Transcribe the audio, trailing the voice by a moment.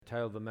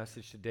title of the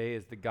message today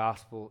is The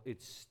Gospel,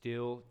 It's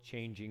Still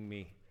Changing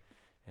Me.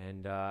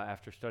 And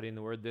after studying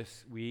the Word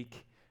this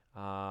week,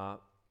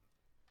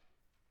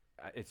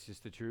 it's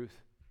just the truth.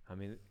 I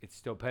mean, it's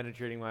still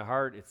penetrating my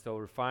heart. It's still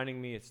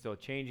refining me. It's still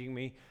changing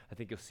me. I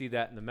think you'll see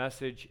that in the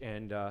message.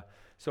 And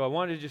so I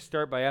wanted to just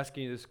start by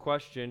asking you this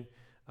question.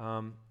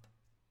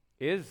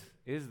 Is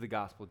the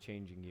gospel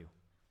changing you?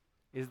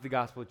 Is the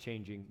gospel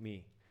changing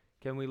me?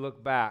 Can we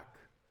look back?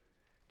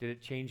 Did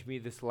it change me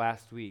this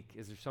last week?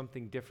 Is there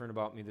something different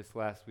about me this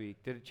last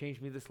week? Did it change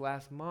me this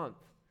last month?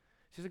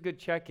 It's just a good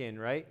check-in,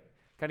 right?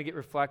 Kind of get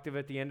reflective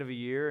at the end of a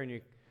year and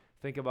you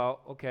think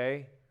about,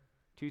 okay,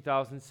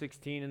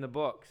 2016 in the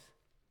books.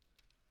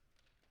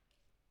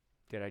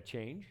 Did I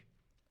change?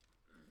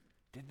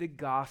 Did the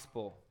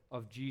gospel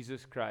of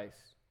Jesus Christ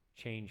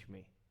change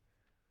me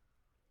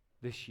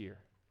this year?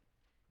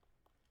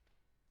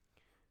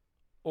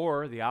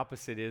 Or the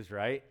opposite is,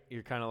 right?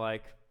 You're kind of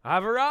like,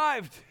 I've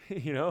arrived.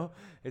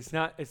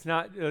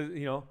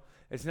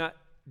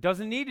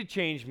 Doesn't need to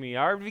change me.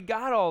 I already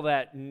got all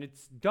that and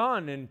it's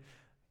done. And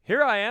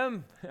here I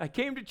am. I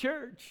came to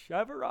church.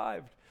 I've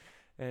arrived.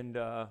 And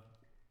I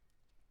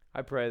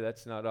pray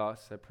that's not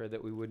us. I pray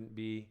that we wouldn't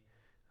be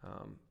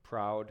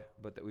proud,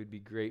 but that we'd be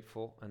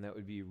grateful and that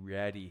we'd be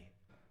ready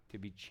to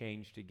be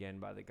changed again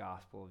by the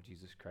gospel of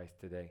Jesus Christ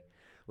today.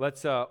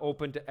 Let's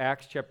open to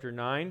Acts chapter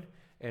 9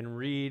 and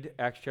read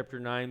Acts chapter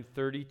 9,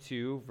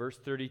 32, verse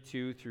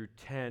 32 through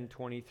 10,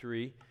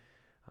 23.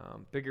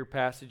 Bigger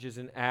passages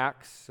in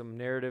Acts, some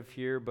narrative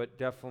here, but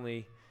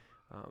definitely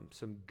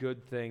some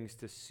good things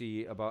to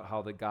see about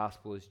how the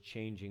gospel is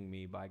changing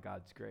me by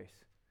God's grace.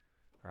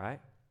 All right?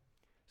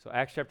 So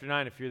Acts chapter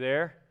 9, if you're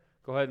there,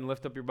 go ahead and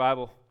lift up your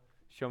Bible.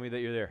 Show me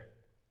that you're there.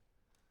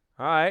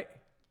 All right.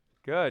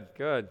 Good.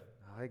 I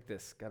like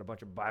this. Got a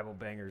bunch of Bible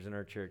bangers in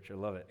our church. I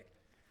love it.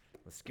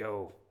 Let's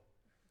go.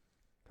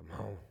 Come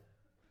on.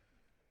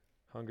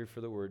 Hungry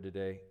for the word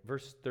today.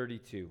 Verse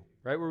 32,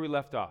 right where we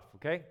left off,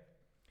 okay?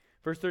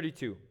 Verse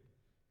 32.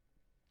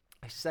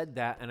 I said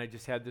that, and I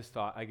just had this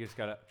thought. I just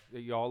got to,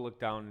 you all look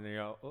down, and you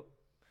go,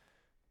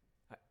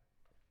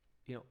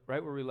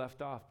 right where we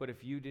left off. But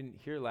if you didn't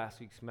hear last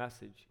week's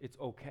message, it's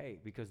okay,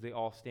 because they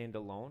all stand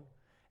alone.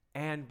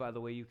 And, by the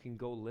way, you can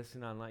go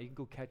listen online. You can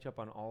go catch up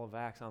on all of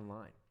Acts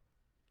online.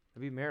 It'll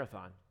be a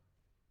marathon.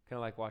 Kind of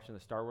like watching the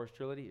Star Wars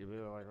trilogy. You'll be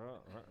like,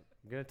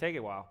 it's going to take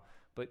a while.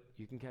 But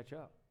you can catch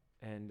up.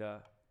 And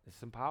there's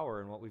some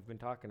power in what we've been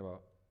talking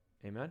about.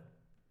 Amen?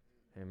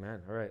 Amen.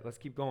 All right, let's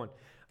keep going.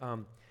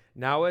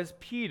 Now as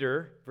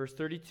Peter, verse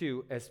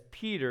 32,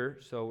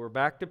 so we're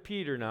back to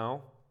Peter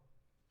now.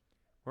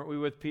 Weren't we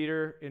with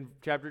Peter in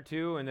chapter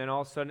 2? And then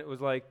all of a sudden it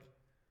was like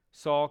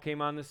Saul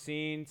came on the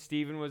scene.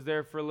 Stephen was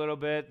there for a little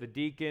bit. The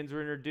deacons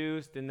were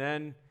introduced. And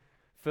then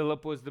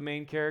Philip was the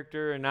main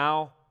character. And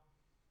now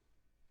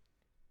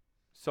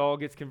Saul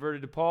gets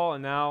converted to Paul.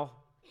 And now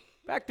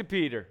back to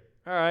Peter.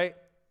 All right.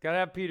 Got to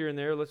have Peter in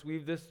there. Let's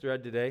weave this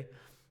thread today.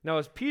 Now,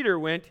 as Peter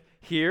went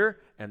here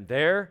and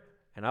there,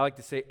 and I like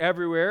to say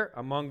everywhere,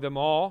 among them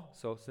all.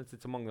 So since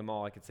it's among them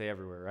all, I could say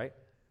everywhere, right?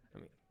 I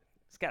mean,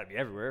 it's got to be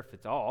everywhere if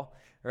it's all,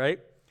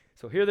 right?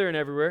 So here, there, and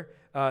everywhere.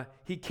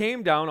 He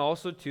came down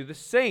also to the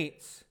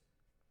saints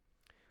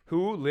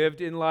who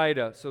lived in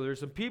Lydda. So there's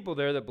some people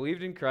there that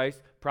believed in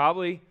Christ,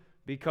 probably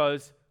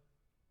because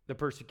the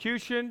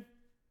persecution,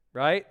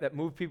 right, that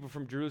moved people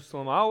from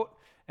Jerusalem out,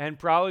 and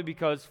probably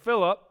because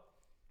Philip,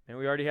 and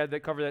we already had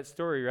that cover that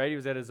story, right? He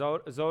was at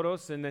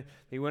Azotus, and then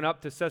he went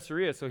up to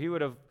Caesarea, so he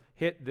would have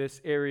hit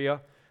this area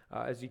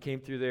as he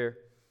came through there.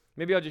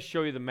 Maybe I'll just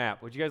show you the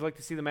map. Would you guys like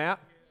to see the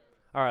map?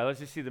 All right,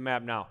 let's just see the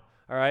map now.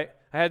 All right?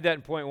 I had that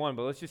in point 1,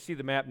 but let's just see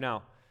the map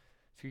now.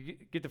 So you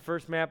get the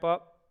first map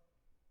up.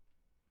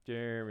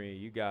 Jeremy,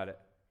 you got it.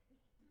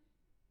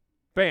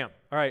 Bam.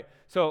 All right,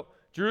 so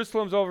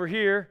Jerusalem's over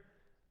here.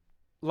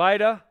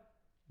 Lydda,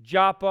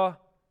 Joppa,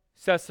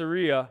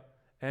 Caesarea.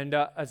 And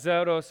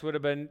Azotus would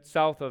have been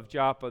south of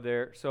Joppa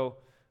there. So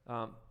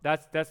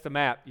that's the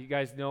map. You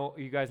guys know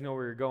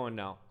where you're going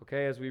now.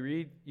 Okay, as we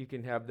read, you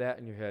can have that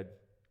in your head.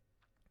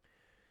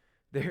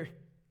 There,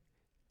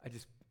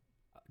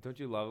 don't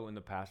you love it when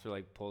the pastor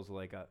pulls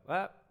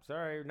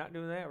sorry, we're not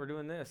doing that. We're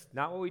doing this.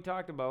 Not what we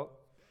talked about.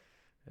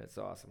 That's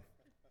awesome.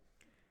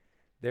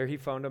 There he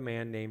found a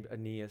man named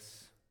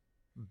Aeneas,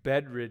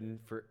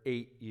 bedridden for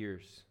 8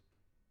 years.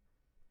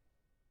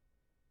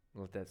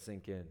 Let that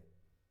sink in.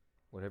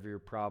 Whatever your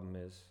problem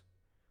is,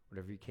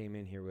 whatever you came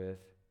in here with,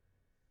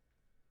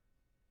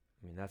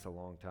 that's a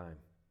long time.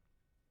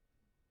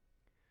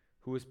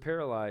 Who was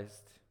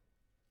paralyzed,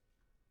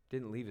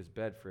 didn't leave his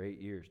bed for 8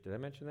 years. Did I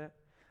mention that?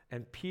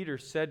 And Peter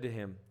said to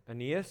him,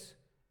 Aeneas,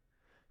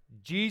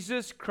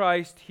 Jesus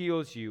Christ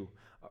heals you.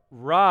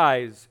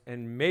 Rise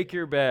and make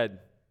your bed.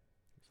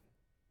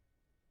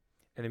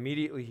 And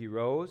immediately he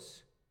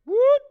rose.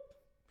 Woot!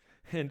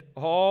 And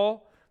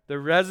all the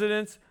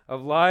residents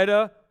of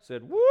Lydda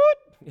said, woot!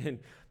 And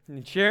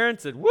Sharon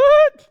said,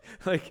 what?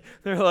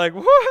 They're like,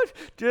 what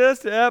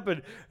just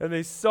happened? And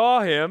they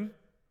saw him,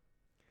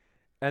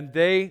 and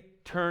they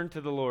turned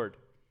to the Lord.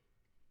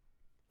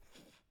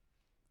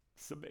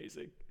 It's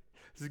amazing.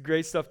 This is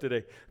great stuff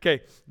today.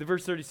 Okay, the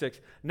verse 36.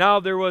 Now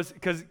there was,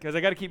 because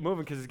I got to keep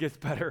moving because it gets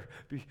better.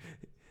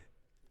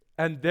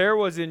 And there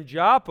was in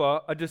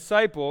Joppa a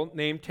disciple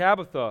named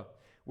Tabitha,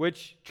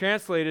 which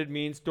translated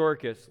means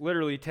Dorcas.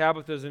 Literally,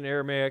 Tabitha is in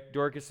Aramaic,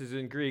 Dorcas is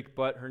in Greek,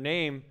 but her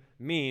name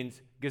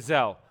means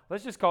gazelle.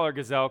 Let's just call her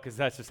Gazelle because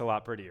that's just a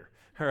lot prettier.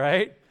 All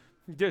right?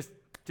 Just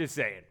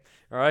saying.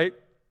 All right?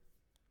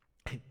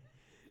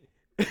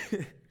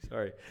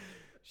 Sorry.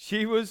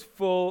 She was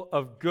full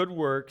of good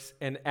works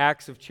and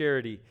acts of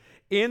charity.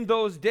 In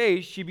those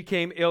days, she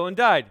became ill and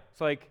died.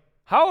 It's like,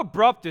 how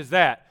abrupt is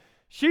that?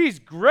 She's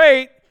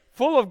great,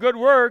 full of good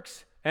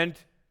works and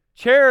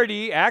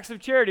charity, acts of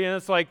charity, and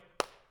it's like,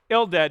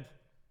 ill, dead.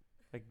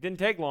 Like, didn't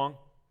take long.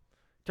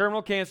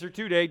 Terminal cancer,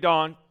 2-day,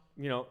 dawn,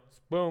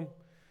 boom.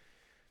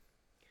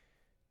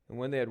 And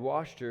when they had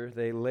washed her,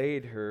 they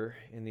laid her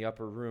in the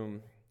upper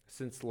room.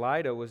 Since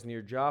Lydda was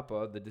near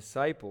Joppa, the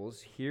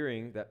disciples,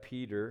 hearing that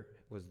Peter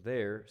was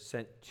there,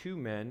 sent 2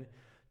 men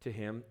to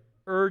him,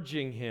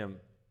 urging him.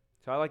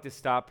 So I like to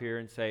stop here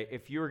and say,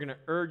 if you were going to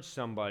urge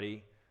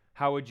somebody,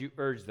 how would you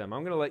urge them?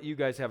 I'm going to let you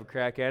guys have a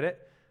crack at it.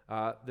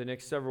 The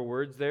next several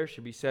words there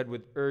should be said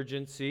with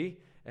urgency.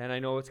 And I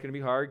know it's going to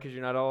be hard because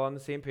you're not all on the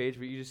same page,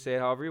 but you just say it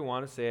however you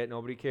want to say it.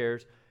 Nobody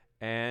cares.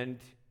 And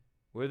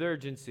with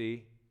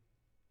urgency,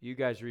 you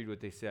guys read what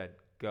they said.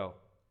 Go.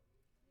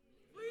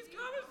 Please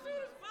come as soon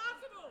as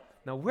possible.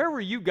 Now, where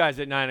were you guys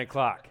at 9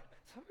 o'clock?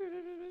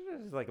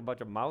 It's like a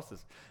bunch of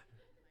mouses.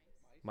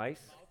 Mice?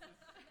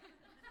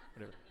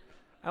 Whatever.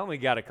 I only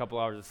got a couple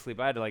hours of sleep.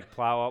 I had to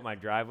plow out my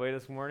driveway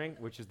this morning,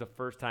 which is the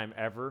first time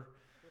ever.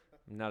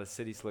 I'm not a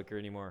city slicker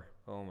anymore.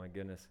 Oh, my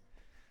goodness.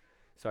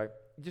 Sorry.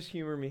 Just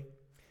humor me.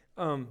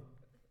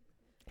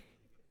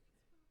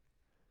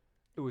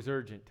 It was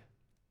urgent.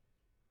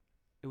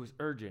 It was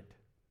urgent.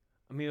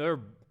 I mean,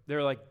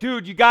 they're like,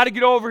 dude, you got to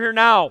get over here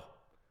now.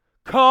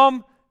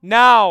 Come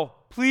now.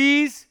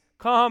 Please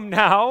come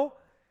now.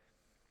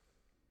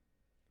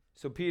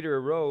 So Peter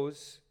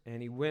arose,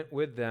 and he went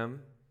with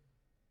them.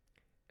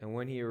 And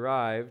when he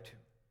arrived,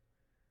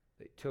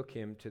 they took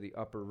him to the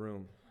upper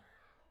room.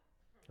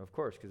 Of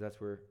course, because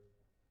that's where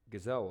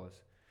Gazelle was.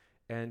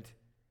 And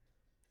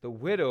the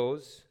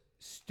widows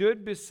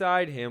stood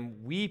beside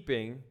him,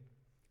 weeping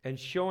and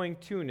showing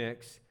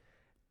tunics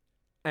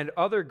and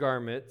other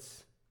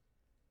garments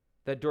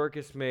that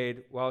Dorcas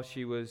made while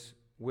she was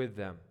with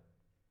them.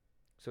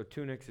 So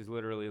tunics is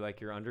literally like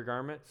your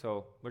undergarment.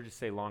 So we'll just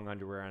say long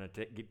underwear on a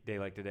day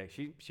like today.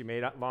 She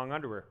made long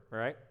underwear,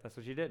 right? That's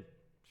what she did.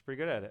 She's pretty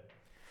good at it.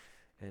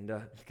 And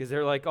because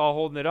they're all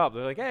holding it up.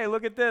 They're like, hey,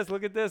 look at this,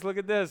 look at this, look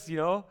at this,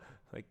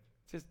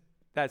 just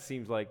that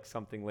seems like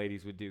something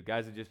ladies would do.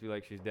 Guys would just be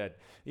like, she's dead.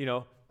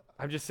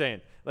 I'm just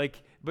saying.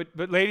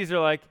 But ladies are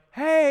like,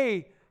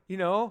 hey,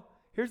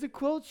 here's a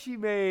quilt she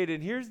made,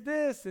 and here's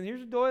this, and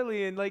here's a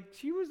doily, and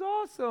she was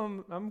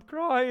awesome. I'm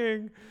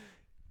crying.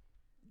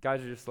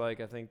 Guys are just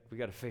like, I think we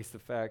got to face the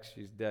facts.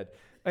 She's dead.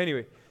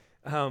 Anyway,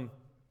 I'm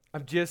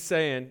just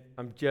saying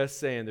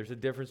there's a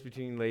difference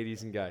between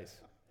ladies and guys.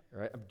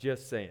 All right? I'm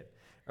just saying.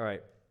 All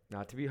right.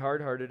 Not to be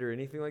hard-hearted or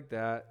anything like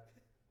that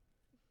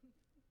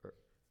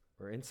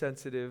or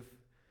insensitive.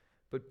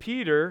 But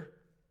Peter,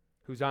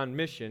 who's on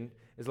mission,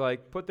 is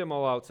like, put them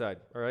all outside.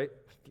 All right?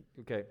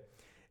 Okay.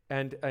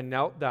 And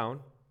knelt down.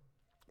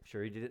 I'm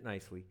sure he did it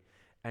nicely.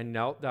 And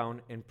knelt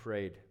down and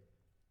prayed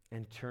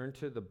and turned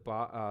to the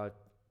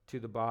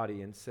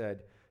body and said,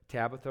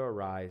 Tabitha,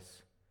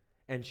 arise.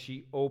 And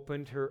she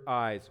opened her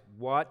eyes.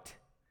 What?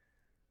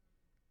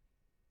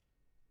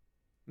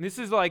 And this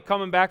is like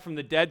coming back from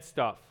the dead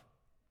stuff.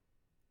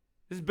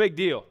 This is a big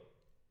deal.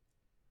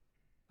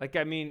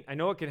 I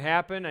know it can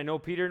happen. I know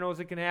Peter knows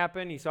it can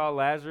happen. He saw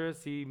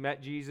Lazarus. He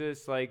met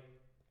Jesus.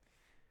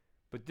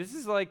 But this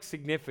is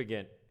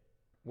significant.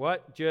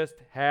 What just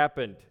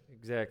happened?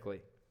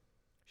 Exactly.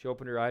 She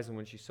opened her eyes, and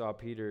when she saw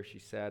Peter, she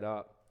sat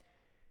up.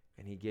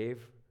 And he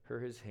gave her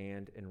his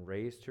hand and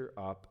raised her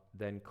up.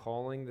 Then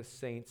calling the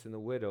saints and the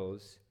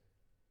widows,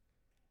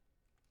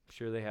 I'm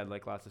sure they had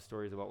lots of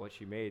stories about what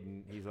she made,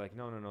 and he's like,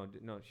 no,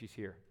 she's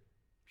here.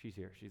 She's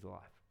here. She's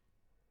alive.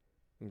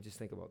 I mean, just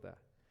think about that.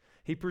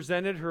 He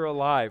presented her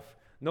alive.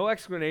 No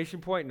explanation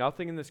point,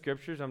 nothing in the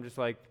scriptures. I'm just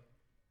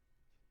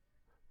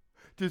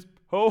just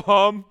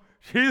ho-hum.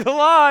 She's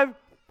alive.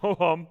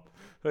 Ho-hum.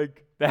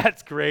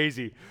 That's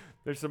crazy.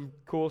 There's some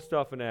cool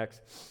stuff in Acts.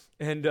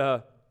 And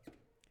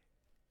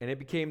it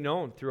became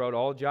known throughout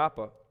all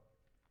Joppa.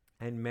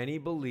 And many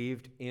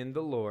believed in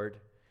the Lord.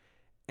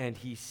 And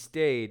he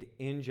stayed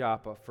in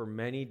Joppa for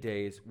many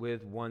days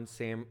with one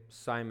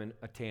Simon,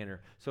 a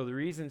tanner. So the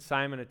reason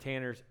Simon, a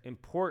tanner is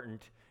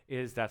important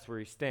is that's where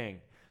he's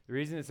staying. The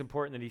reason it's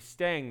important that he's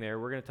staying there,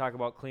 we're going to talk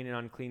about clean and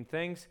unclean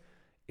things.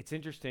 It's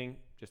interesting,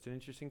 just an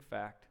interesting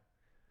fact.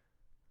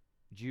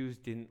 Jews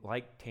didn't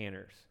like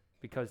tanners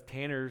because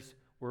tanners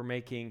were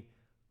making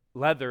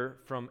leather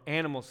from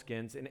animal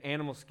skins, and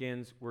animal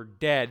skins were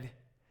dead,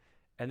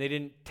 and they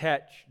didn't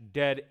touch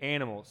dead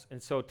animals.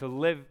 And so to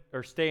live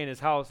or stay in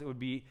his house, it would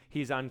be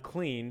he's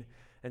unclean,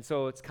 and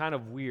so it's kind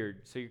of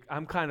weird. So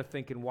I'm kind of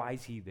thinking, why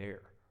is he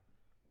there?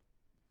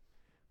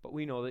 But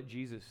we know that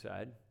Jesus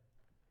said,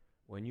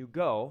 when you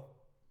go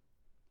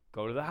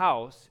to the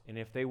house, and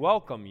if they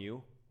welcome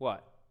you,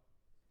 what?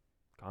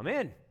 Come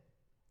in,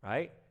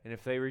 right? And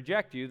if they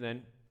reject you,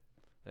 then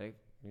you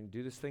can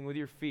do this thing with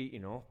your feet,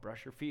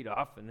 brush your feet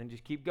off, and then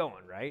just keep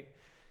going, right?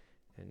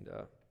 And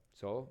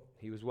so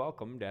he was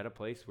welcomed at a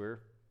place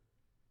where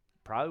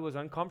probably was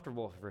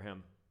uncomfortable for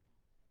him.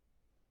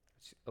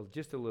 It's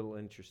just a little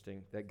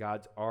interesting that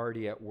God's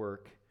already at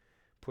work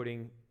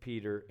putting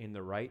Peter in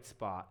the right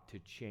spot to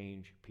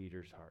change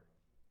Peter's heart.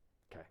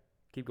 Okay,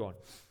 keep going.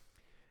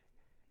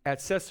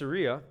 At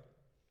Caesarea,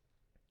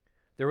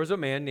 there was a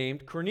man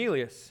named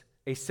Cornelius,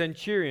 a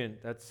centurion.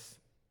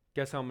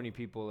 Guess how many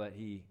people that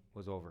he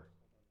was over?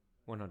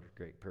 100.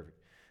 Great,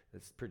 perfect.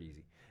 That's pretty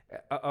easy.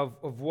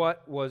 Of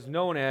what was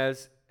known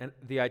as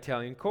the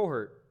Italian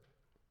cohort.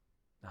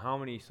 How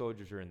many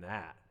soldiers are in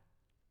that?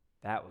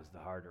 That was the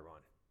harder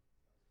one.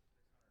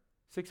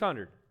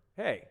 600.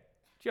 Hey,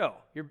 Joe,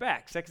 you're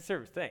back. Second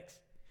service. Thanks.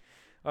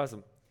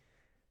 Awesome.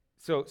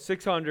 So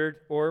 600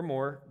 or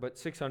more, but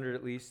 600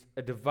 at least.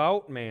 A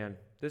devout man.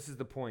 This is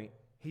the point.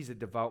 He's a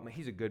devout man.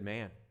 He's a good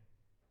man.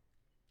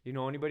 You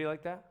know anybody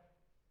like that?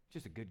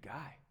 Just a good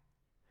guy.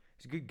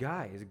 He's a good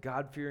guy. He's a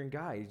God-fearing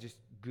guy. He's just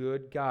a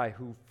good guy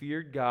who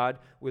feared God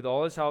with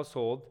all his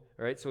household.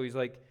 All right, so he's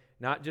like,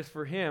 not just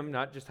for him,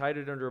 not just hide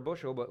it under a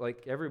bushel, but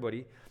like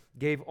everybody,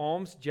 gave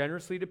alms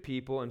generously to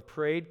people and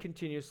prayed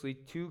continuously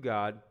to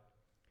God.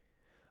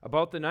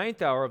 About the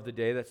 9th hour of the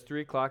day, that's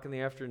 3 o'clock in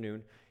the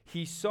afternoon,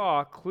 he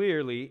saw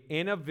clearly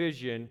in a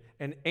vision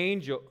an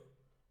angel.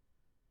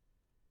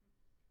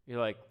 You're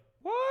like,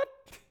 what?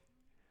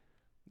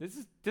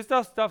 This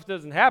stuff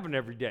doesn't happen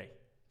every day,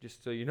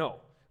 just so you know.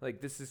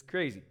 Like, this is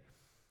crazy.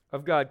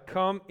 Of God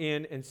come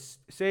in and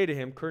say to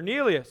him,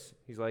 Cornelius.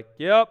 He's like,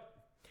 yep.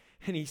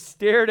 And he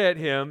stared at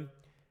him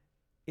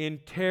in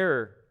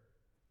terror.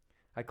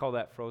 I call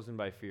that frozen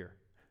by fear.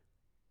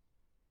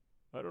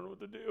 I don't know what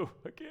to do.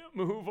 I can't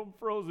move. I'm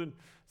frozen.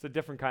 It's a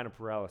different kind of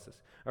paralysis.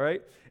 All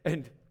right?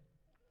 And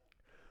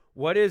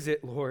what is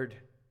it, Lord?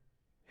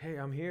 Hey,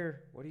 I'm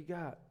here. What do you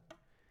got?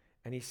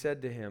 And he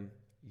said to him,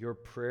 your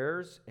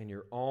prayers and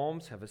your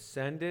alms have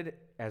ascended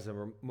as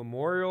a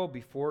memorial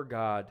before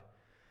God.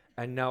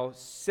 And now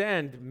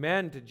send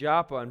men to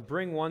Joppa and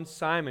bring one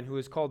Simon, who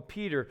is called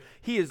Peter.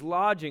 He is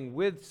lodging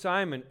with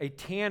Simon, a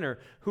tanner,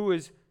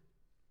 whose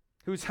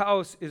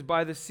house is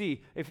by the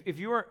sea. If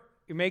you weren't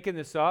making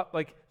this up,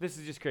 like, this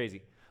is just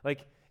crazy.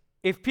 Like,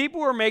 if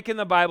people were making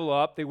the Bible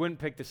up, they wouldn't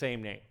pick the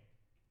same name.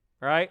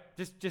 Right?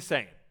 Just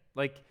saying.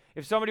 Like,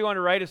 if somebody wanted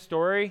to write a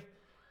story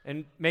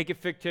and make it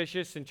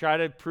fictitious and try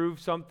to prove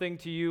something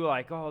to you,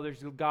 like, oh,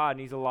 there's God and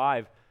he's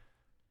alive,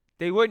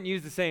 they wouldn't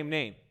use the same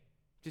name.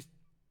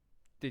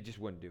 They just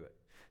wouldn't do it.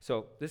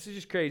 So this is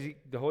just crazy.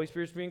 The Holy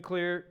Spirit's being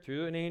clear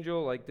through an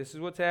angel, like, this is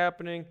what's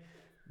happening.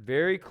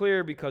 Very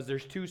clear, because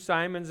there's 2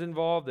 Simons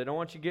involved. They don't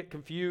want you to get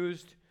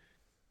confused.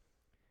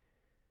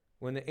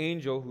 When the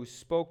angel who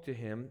spoke to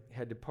him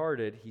had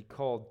departed, he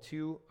called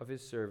 2 of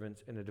his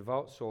servants and a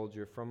devout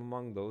soldier from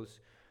among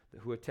those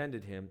who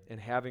attended him, and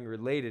having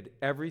related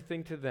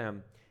everything to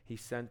them, he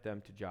sent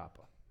them to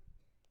Joppa.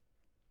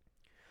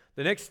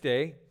 The next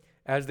day,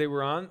 as they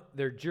were on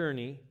their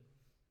journey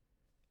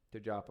to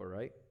Joppa,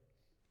 right,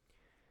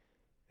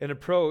 and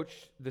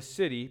approached the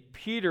city,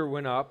 Peter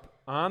went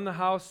up on the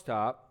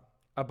housetop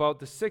about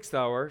the 6th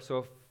hour. So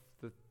if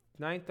the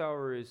 9th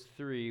hour is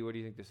 3, what do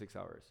you think the 6th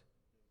hour is?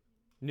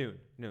 Noon.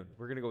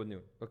 We're going to go with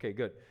noon. Okay,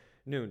 good.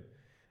 Noon.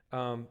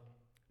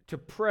 To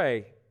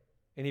pray,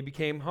 and he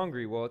became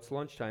hungry. Well, it's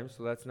lunchtime,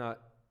 so that's not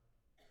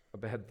a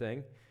bad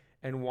thing,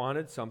 and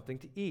wanted something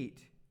to eat.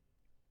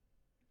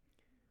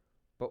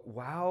 But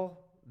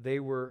while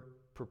they were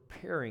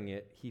preparing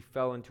it, he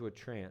fell into a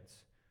trance.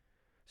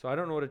 So I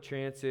don't know what a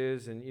trance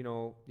is, and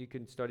you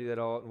can study that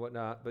all and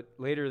whatnot, but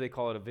later they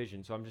call it a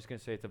vision, so I'm just going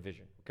to say it's a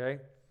vision,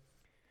 okay?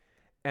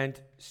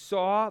 And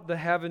saw the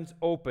heavens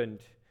opened,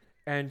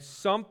 and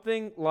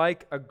something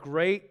like a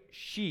great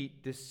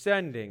sheet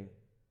descending,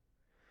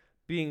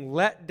 being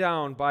let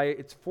down by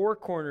its 4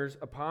 corners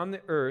upon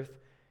the earth.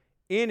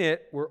 In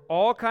it were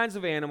all kinds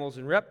of animals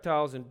and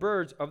reptiles and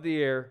birds of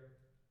the air,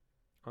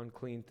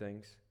 unclean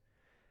things.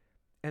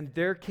 And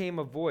there came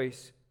a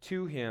voice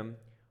to him,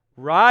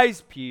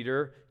 rise,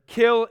 Peter,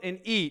 kill and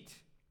eat.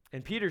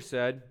 And Peter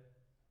said,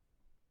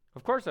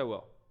 of course I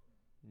will.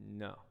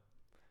 No,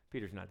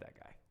 Peter's not that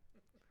guy.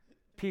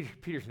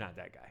 Peter's not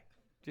that guy.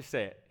 Just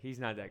say it. He's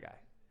not that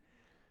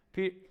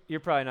guy. You're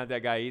probably not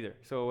that guy either.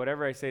 So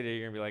whatever I say to you,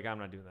 you're going to be like, I'm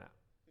not doing that.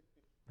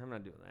 I'm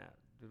not doing that.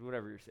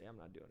 Whatever you say, I'm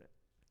not doing it.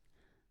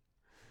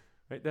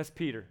 Right? That's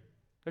Peter.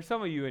 There's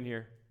some of you in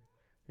here.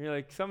 You're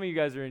like, some of you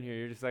guys are in here.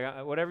 You're just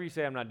like, whatever you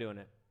say, I'm not doing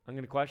it. I'm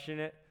going to question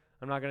it.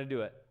 I'm not going to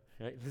do it.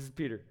 Right? This is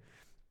Peter.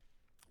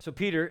 So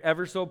Peter,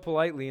 ever so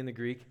politely in the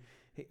Greek,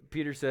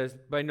 Peter says,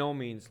 by no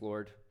means,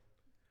 Lord.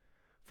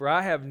 For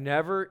I have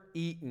never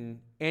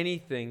eaten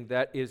anything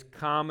that is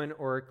common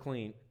or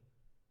clean.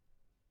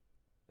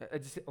 I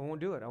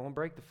won't do it. I won't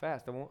break the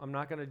fast. I'm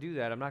not going to do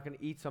that. I'm not going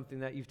to eat something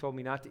that you've told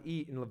me not to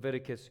eat in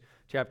Leviticus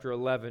chapter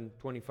 11,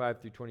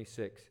 25 through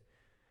 26.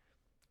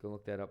 Go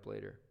look that up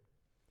later.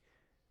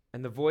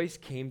 And the voice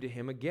came to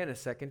him again a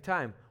second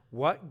time.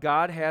 What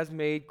God has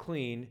made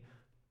clean,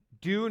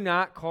 do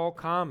not call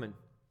common.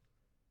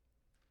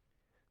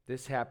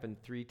 This happened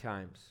 3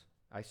 times.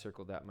 I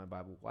circled that in my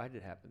Bible. Why did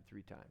it happen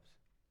 3 times?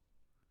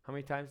 How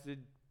many times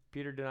did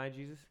Peter deny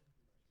Jesus?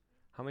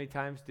 How many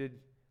times did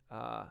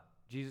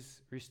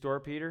Jesus restore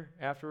Peter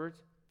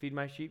afterwards? Feed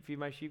my sheep, feed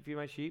my sheep, feed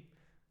my sheep.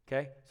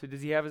 Okay, so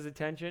does he have his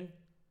attention?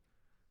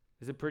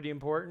 Is it pretty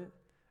important?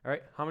 All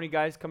right, how many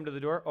guys come to the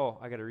door? Oh,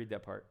 I got to read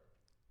that part.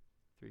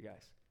 3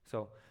 guys.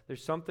 So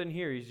there's something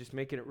here. He's just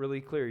making it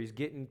really clear. He's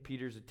getting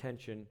Peter's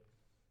attention.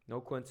 No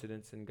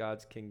coincidence in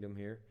God's kingdom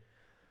here.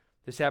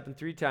 This happened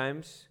 3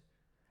 times,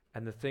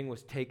 and the thing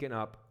was taken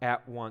up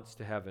at once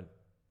to heaven.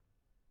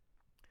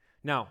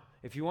 Now,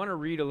 if you want to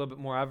read a little bit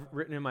more, I've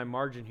written in my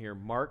margin here,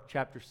 Mark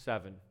chapter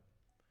 7.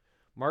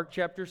 Mark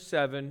chapter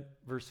 7,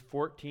 verse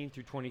 14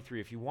 through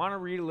 23. If you want to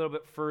read a little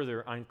bit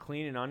further on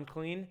clean and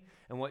unclean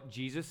and what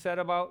Jesus said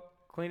about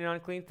clean and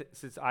unclean,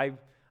 since I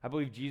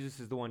believe Jesus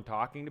is the one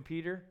talking to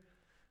Peter,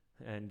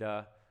 and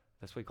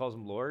that's why he calls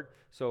him Lord.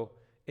 So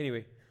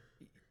anyway,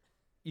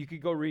 you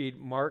could go read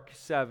Mark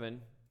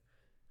 7,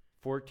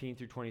 14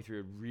 through 23.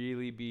 It would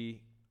really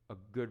be a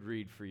good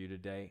read for you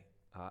today.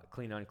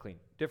 Clean, unclean.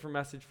 Different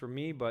message for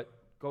me, but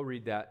go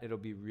read that. It'll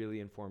be really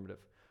informative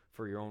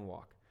for your own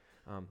walk.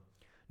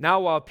 Now,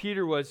 while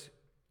Peter was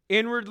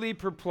inwardly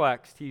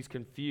perplexed, he's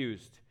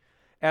confused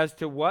as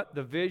to what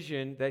the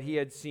vision that he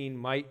had seen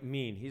might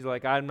mean. He's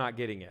like, I'm not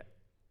getting it.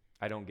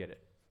 I don't get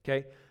it.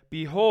 Okay?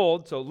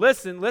 Behold, so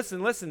listen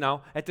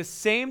now. At the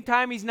same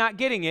time he's not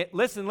getting it,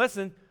 listen,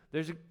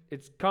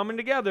 it's coming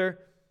together.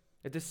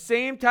 At the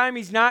same time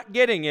he's not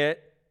getting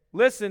it,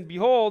 listen,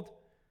 behold,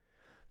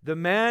 the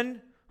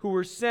men who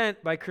were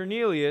sent by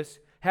Cornelius,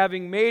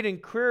 having made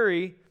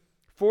inquiry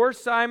for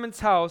Simon's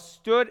house,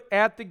 stood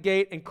at the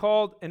gate and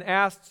called and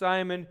asked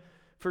Simon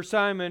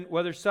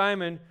whether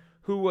Simon,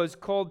 who was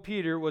called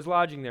Peter, was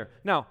lodging there.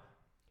 Now,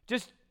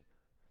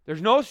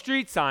 there's no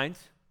street signs.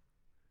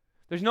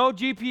 There's no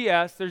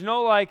GPS. There's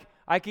no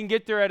I can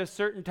get there at a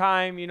certain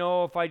time,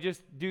 if I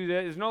just do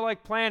that. There's no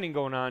planning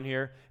going on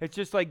here. It's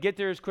just get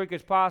there as quick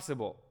as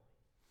possible.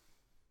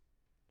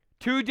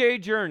 2-day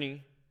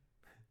journey.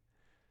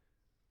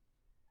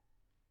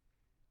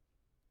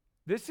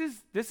 This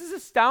is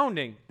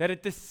astounding that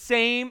at the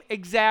same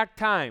exact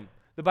time,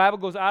 the Bible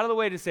goes out of the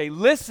way to say,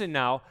 listen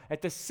now,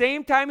 at the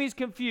same time he's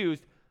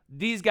confused,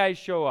 these guys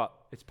show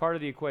up. It's part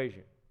of the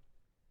equation.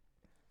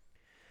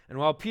 And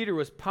while Peter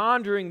was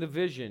pondering the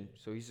vision,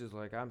 so he's just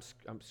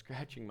I'm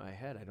scratching my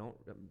head.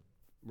 I'm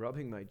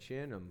rubbing my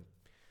chin. I'm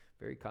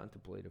very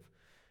contemplative.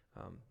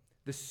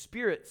 The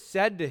Spirit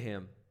said to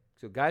him,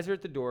 so guys are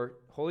at the door,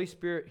 Holy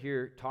Spirit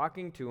here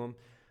talking to him,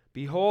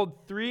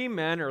 behold, 3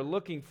 men are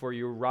looking for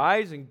you.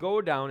 Rise and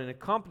go down and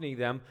accompany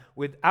them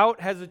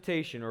without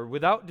hesitation or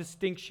without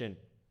distinction.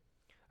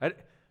 No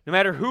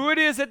matter who it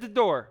is at the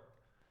door,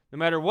 no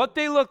matter what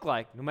they look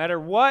like, no matter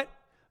what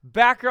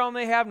background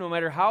they have, no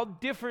matter how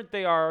different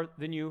they are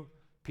than you,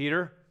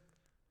 Peter,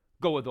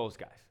 go with those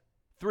guys.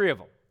 3 of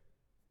them.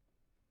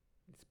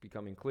 It's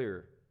becoming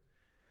clearer.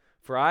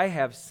 For I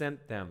have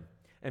sent them.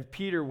 And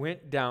Peter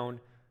went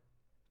down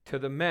to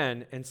the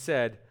men and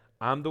said,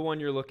 I'm the one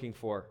you're looking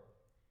for.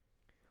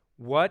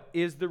 What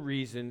is the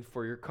reason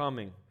for your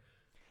coming?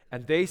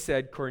 And they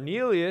said,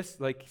 Cornelius,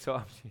 so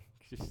I'm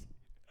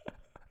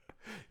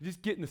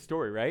just getting the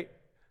story, right?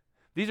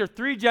 These are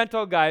 3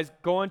 Gentile guys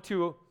going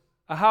to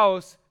a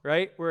house,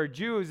 right, where a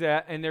Jew is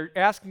at, and they're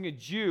asking a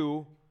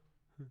Jew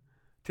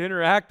to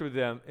interact with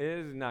them. It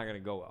is not going to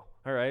go well,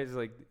 all right? It's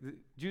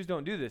Jews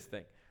don't do this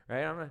thing,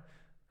 right? I'm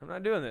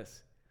not doing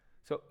this.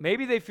 So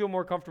maybe they feel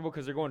more comfortable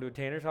because they're going to a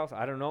tanner's house.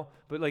 I don't know.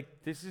 But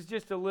this is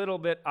just a little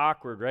bit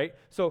awkward, right?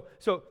 So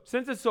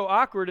since it's so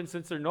awkward and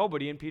since they're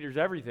nobody and Peter's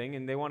everything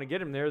and they want to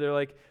get him there,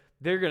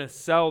 they're going to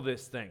sell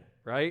this thing,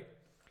 right?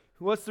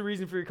 What's the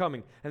reason for your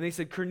coming? And they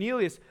said,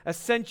 Cornelius, a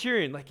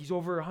centurion. He's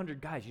over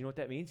 100 guys. You know what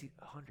that means? He's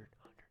 100.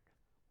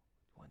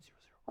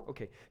 100.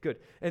 Okay, good.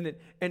 And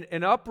then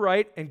an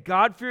upright and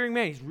God-fearing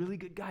man. He's a really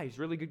good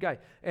guy.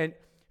 And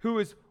who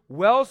is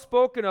well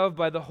spoken of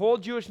by the whole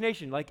Jewish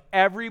nation.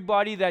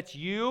 Everybody that's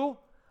you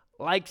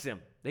likes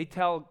him. They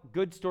tell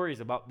good stories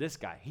about this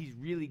guy. He's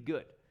really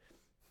good.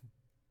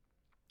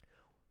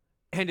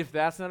 And if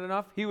that's not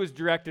enough, he was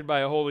directed by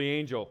a holy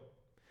angel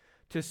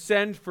to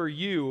send for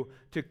you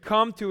to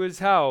come to his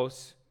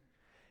house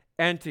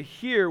and to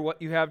hear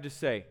what you have to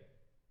say.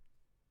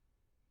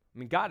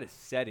 God is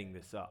setting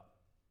this up.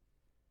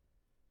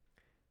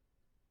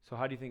 So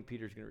how do you think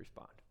Peter's going to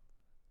respond?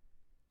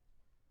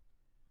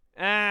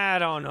 I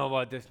don't know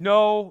about this.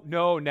 No,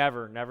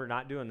 never,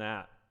 not doing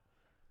that.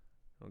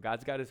 Well,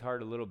 God's got his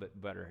heart a little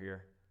bit better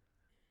here.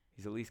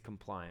 He's at least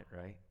compliant,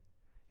 right?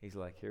 He's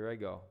like, here I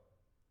go.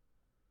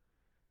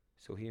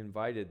 So he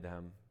invited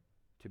them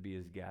to be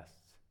his guests.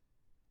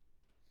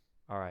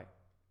 All right,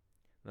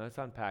 now let's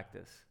unpack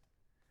this.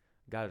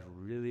 God has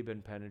really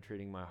been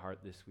penetrating my heart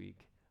this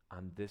week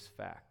on this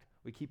fact.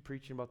 We keep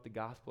preaching about the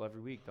gospel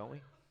every week, don't we?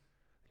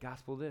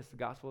 Gospel this, the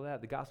gospel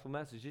that, the gospel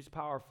message, it's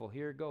powerful.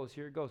 Here it goes,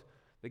 here it goes.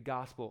 The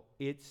gospel,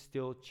 it's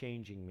still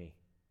changing me.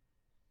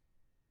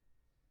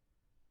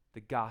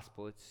 The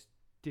gospel, it's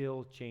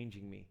still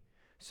changing me.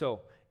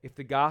 So, if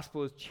the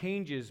gospel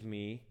changes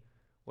me,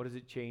 what does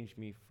it change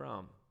me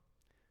from?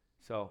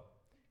 So,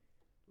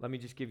 let me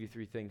just give you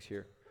 3 things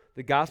here.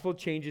 The gospel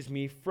changes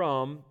me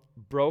from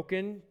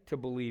broken to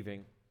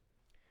believing.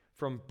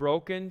 From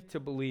broken to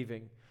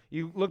believing.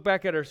 You look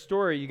back at our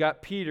story, you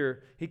got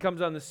Peter, he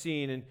comes on the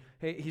scene, and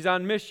he's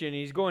on mission,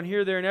 he's going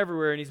here, there, and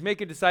everywhere, and he's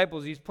making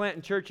disciples, he's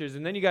planting churches,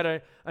 and then you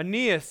got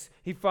Aeneas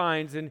he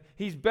finds, and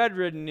he's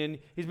bedridden, and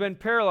he's been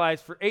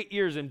paralyzed for 8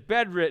 years and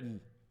bedridden.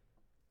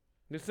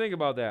 Just think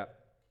about that.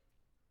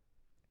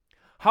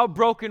 How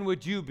broken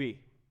would you be?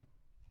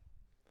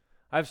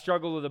 I've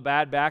struggled with a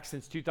bad back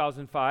since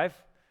 2005,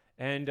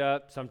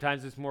 and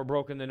sometimes it's more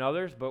broken than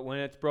others, but when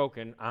it's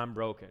broken, I'm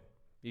broken.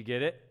 You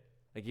get it?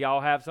 Like,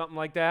 y'all have something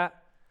like that?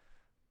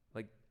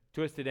 Like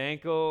twisted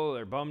ankle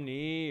or bum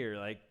knee or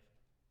like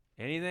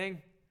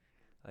anything?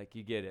 Like,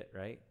 you get it,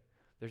 right?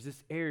 There's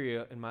this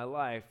area in my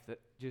life that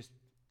just,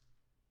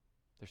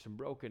 there's some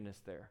brokenness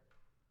there.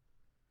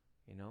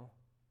 You know?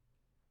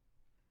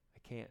 I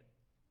can't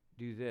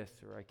do this,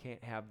 or I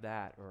can't have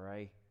that, or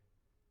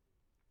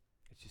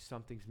it's just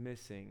something's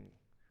missing,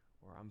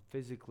 or I'm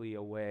physically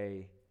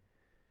away.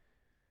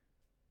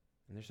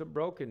 And there's some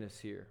brokenness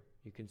here.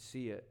 You can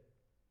see it.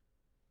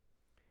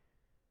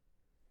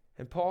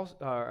 And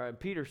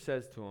Peter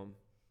says to him,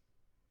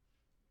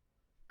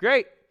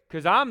 great,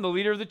 because I'm the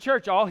leader of the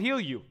church. I'll heal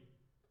you.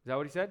 Is that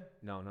what he said?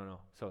 No.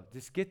 So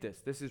just get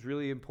this. This is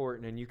really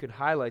important, and you can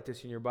highlight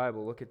this in your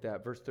Bible. Look at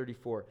that, verse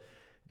 34.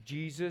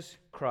 Jesus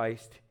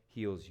Christ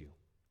heals you.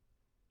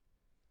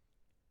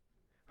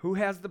 Who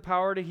has the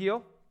power to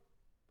heal?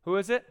 Who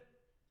is it?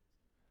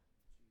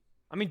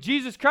 I mean,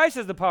 Jesus Christ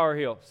has the power to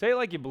heal. Say it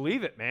like you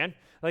believe it, man.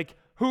 Like,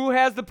 who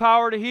has the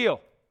power to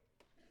heal?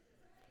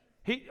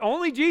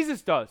 Only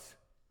Jesus does.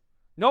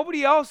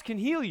 Nobody else can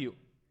heal you.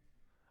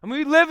 I mean,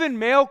 we live in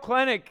Mayo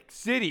Clinic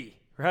City,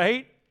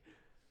 right?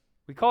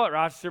 We call it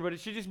Rochester, but it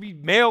should just be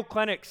Mayo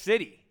Clinic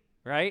City,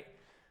 right?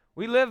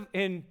 We live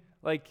in,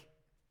 like,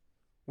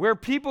 where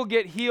people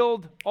get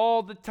healed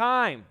all the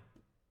time,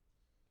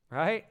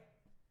 right?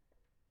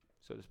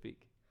 So to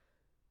speak.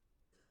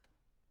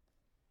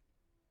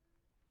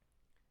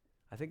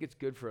 I think it's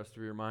good for us to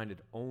be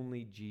reminded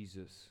only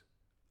Jesus,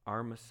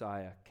 our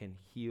Messiah, can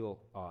heal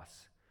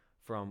us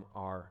from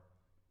our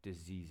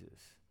diseases,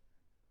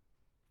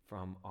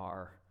 from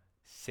our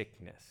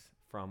sickness,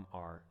 from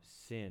our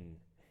sin.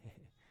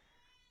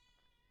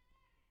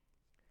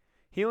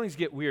 Healings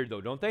get weird, though,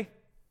 don't they?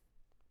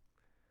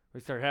 We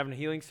start having a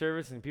healing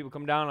service, and people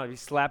come down, and I'll be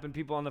slapping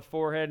people on the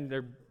forehead, and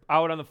they're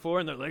out on the floor,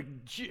 and they're like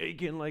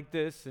shaking like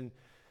this, and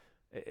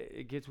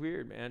it gets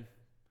weird, man.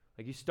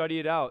 Like, you study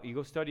it out. You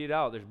go study it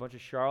out. There's a bunch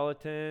of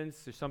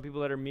charlatans. There's some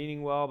people that are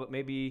meaning well, but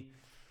maybe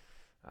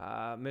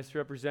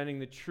misrepresenting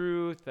the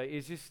truth.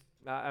 It's just,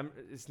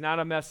 it's not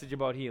a message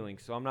about healing,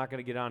 so I'm not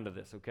going to get onto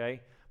this,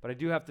 okay? But I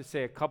do have to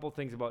say a couple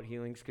things about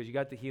healings, because you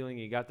got the healing,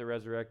 you got the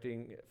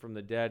resurrecting from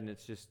the dead, and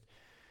it's just,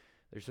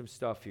 there's some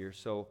stuff here.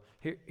 So,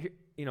 here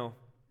you know,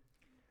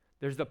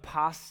 there's the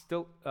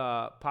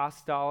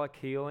apostolic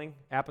healing,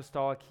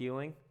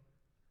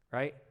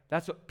 right?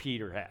 That's what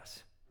Peter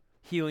has.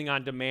 Healing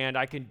on demand,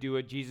 I can do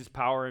it, Jesus'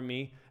 power in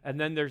me. And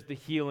then there's the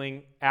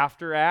healing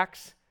after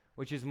Acts,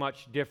 which is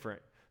much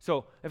different.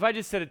 So if I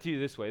just said it to you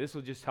this way, this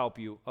will just help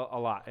you a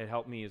lot. It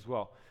helped me as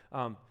well.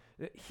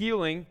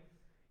 Healing,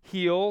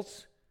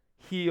 heals,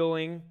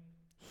 healing,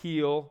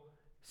 heal,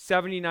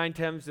 79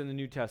 times in the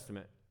New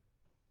Testament.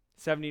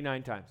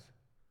 79 times.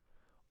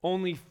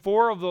 Only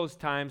 4 of those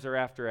times are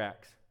after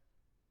Acts.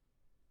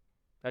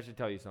 That should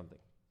tell you something.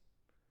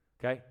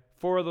 Okay?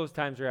 4 of those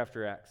times are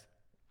after Acts.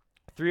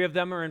 3 of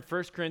them are in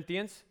 1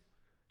 Corinthians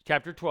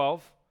chapter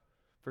 12,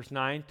 verse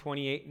 9,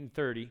 28, and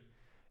 30.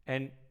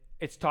 And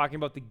it's talking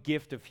about the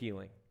gift of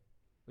healing.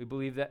 We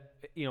believe that,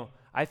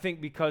 I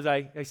think because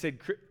I said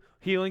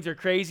healings are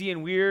crazy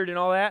and weird and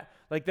all that,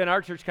 like then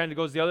our church kind of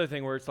goes the other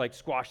thing where it's like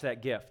squash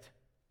that gift.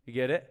 You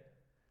get it?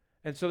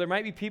 And so there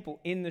might be people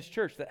in this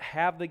church that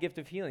have the gift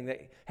of healing,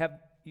 that have,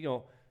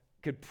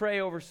 could pray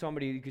over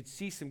somebody, you could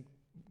see some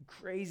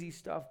crazy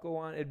stuff go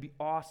on. It'd be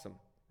awesome,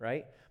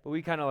 right? But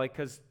we kind of like,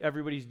 because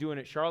everybody's doing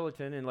it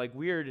charlatan and like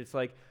weird, it's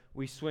like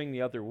we swing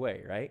the other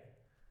way, right?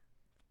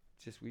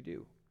 It's just we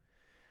do.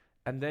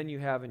 And then you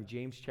have in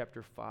James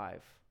chapter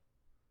 5,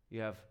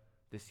 you have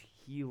this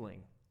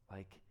healing.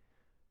 Like,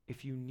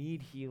 if you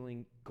need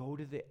healing, go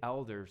to the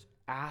elders,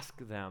 ask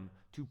them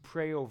to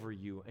pray over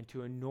you and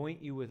to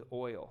anoint you with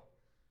oil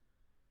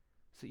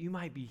so you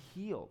might be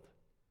healed.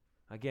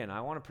 Again,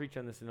 I want to preach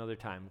on this another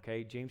time,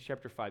 okay? James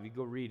chapter 5, you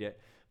go read it.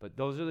 But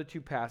those are the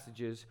 2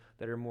 passages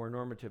that are more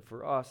normative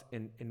for us,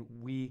 and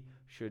we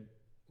should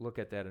look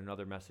at that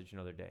another message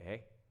another day,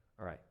 hey?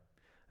 All right.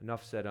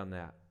 Enough said on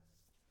that.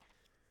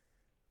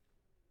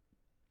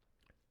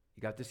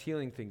 You got this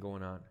healing thing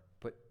going on.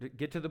 But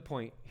get to the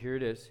point. Here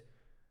it is.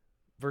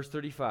 Verse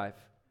 35.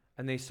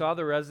 And they saw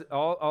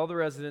all the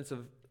residents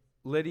of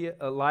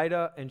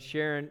Lida and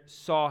Sharon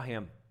saw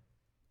him.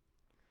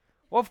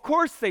 Well, of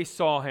course they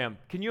saw him.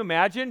 Can you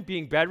imagine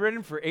being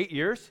bedridden for 8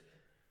 years?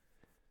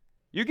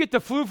 You get the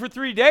flu for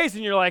 3 days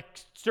and you're like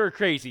stir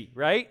crazy,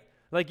 right?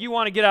 Like you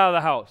want to get out of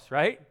the house,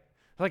 right?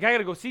 Like I got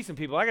to go see some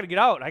people. I got to get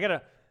out.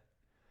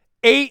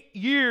 8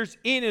 years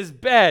in his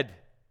bed.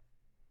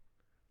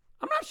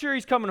 I'm not sure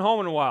he's coming home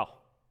in a while.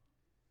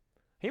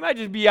 He might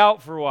just be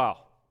out for a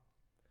while.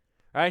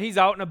 All right, he's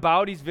out and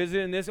about. He's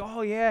visiting this.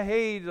 Oh, yeah,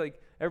 hey.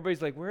 Like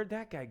everybody's like, where'd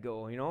that guy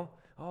go, you know?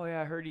 Oh,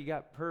 yeah, I heard he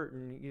got hurt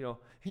and, you know.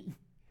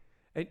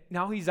 And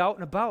now he's out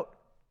and about.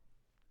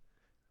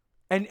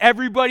 And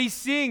everybody's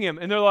seeing him.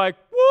 And they're like,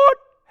 what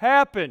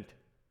happened?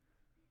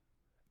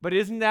 But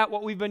isn't that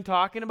what we've been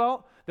talking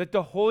about? That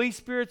the Holy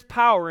Spirit's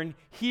power and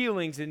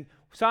healings and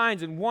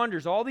signs and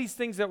wonders, all these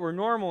things that were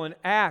normal in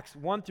Acts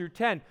 1 through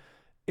 10,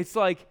 it's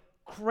like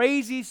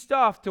crazy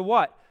stuff to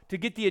what? To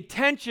get the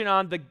attention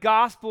on the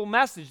gospel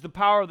message. The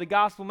power of the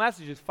gospel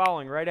message is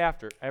following right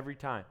after every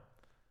time.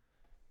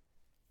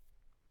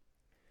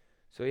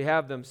 So you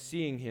have them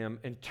seeing him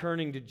and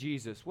turning to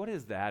Jesus. What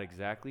is that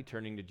exactly,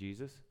 turning to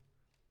Jesus?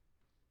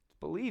 It's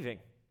believing.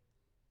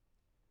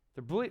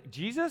 They're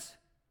Jesus?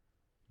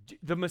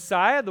 The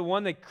Messiah, the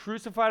one they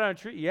crucified on a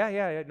tree?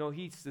 Yeah. No,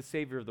 he's the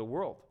Savior of the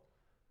world.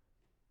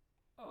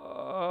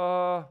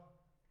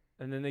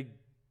 And then they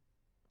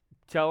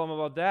tell them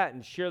about that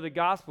and share the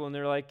gospel, and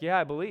they're like, yeah,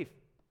 I believe.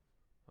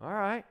 All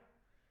right.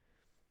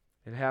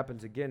 It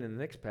happens again in the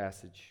next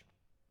passage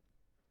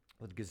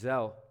with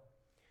Gazelle.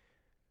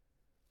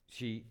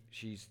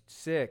 She's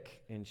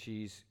sick, and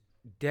she's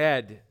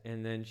dead,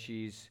 and then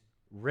she's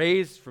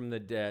raised from the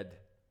dead.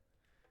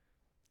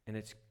 And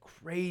it's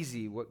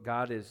crazy what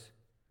God is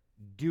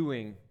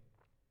doing.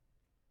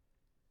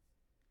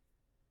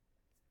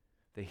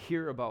 They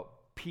hear about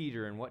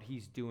Peter and what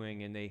he's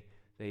doing, and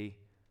they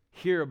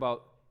hear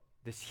about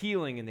this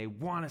healing, and they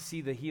want to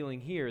see the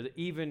healing here. They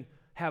even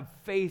have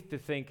faith to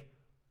think,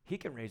 he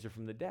can raise her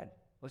from the dead.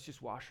 Let's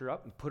just wash her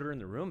up and put her in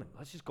the room, and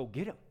let's just go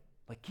get him.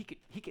 Like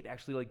he could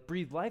actually like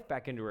breathe life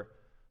back into her.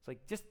 It's like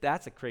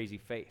that's a crazy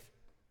faith.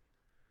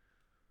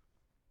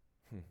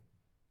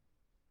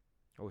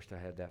 I wished I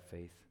had that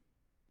faith.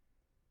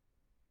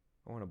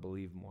 I want to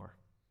believe more.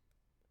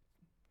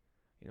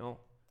 You know,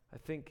 I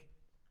think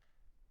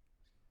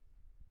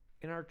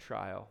in our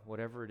trial,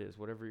 whatever it is,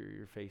 whatever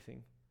you're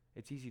facing,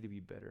 it's easy to be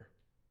bitter,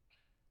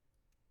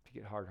 to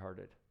get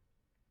hard-hearted.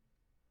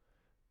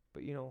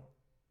 But you know,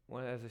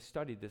 as I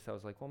studied this, I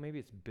was like, well, maybe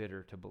it's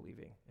bitter to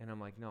believing. And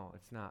I'm like, no,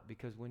 it's not.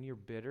 Because when you're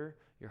bitter,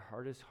 your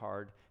heart is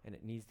hard, and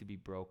it needs to be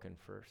broken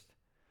first.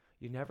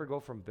 You never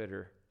go from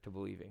bitter to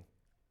believing.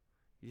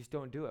 You just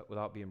don't do it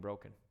without being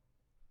broken,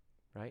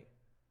 right?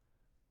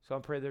 So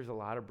I'm praying there's a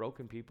lot of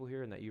broken people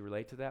here and that you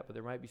relate to that, but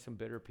there might be some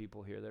bitter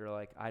people here that are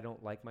like, I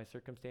don't like my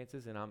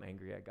circumstances, and I'm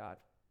angry at God.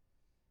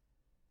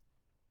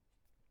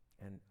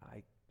 And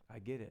I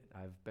get it.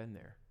 I've been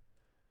there.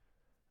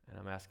 And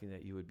I'm asking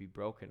that you would be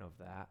broken of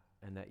that,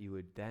 and that you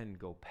would then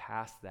go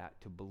past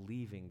that to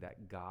believing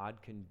that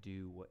God can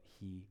do what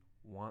he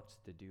wants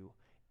to do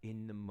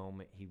in the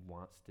moment he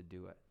wants to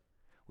do it.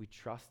 We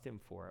trust him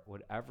for it,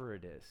 whatever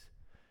it is.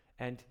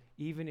 And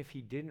even if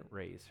he didn't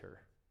raise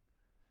her,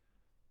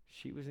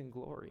 she was in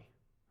glory,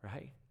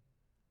 right?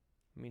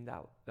 I mean,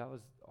 that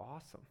was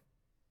awesome.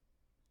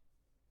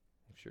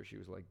 I'm sure she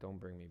was like, don't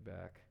bring me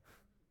back.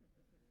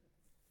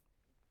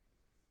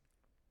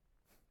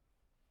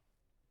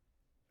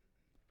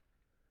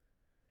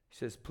 He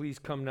says, please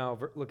come now.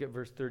 Look at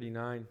verse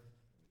 39.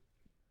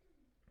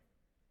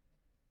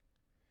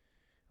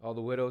 All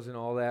the widows and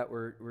all that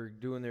were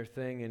doing their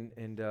thing,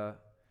 and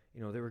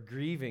you know, they were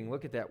grieving.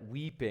 Look at that,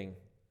 weeping.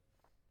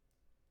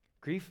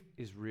 Grief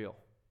is real.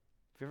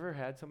 Have you ever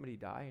had somebody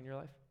die in your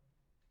life?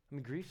 I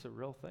mean, grief's a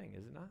real thing,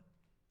 is it not?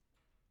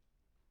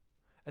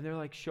 And they're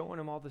like showing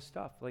him all this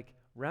stuff. Like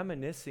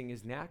reminiscing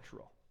is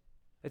natural.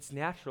 It's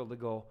natural to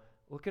go,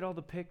 look at all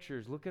the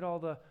pictures. Look at all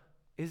the,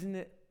 isn't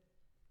it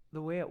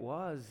the way it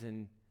was?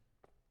 And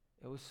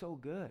it was so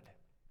good,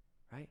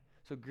 right?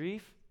 So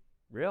grief,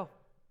 real.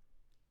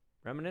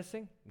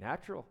 Reminiscing,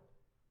 natural.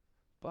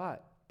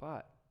 But,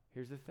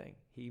 here's the thing.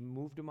 He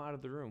moved him out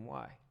of the room.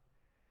 Why?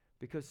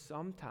 Because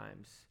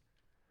sometimes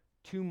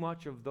too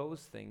much of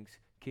those things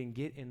can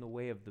get in the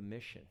way of the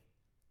mission.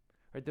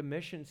 Right? The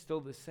mission's still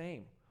the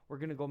same. We're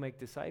going to go make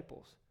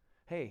disciples.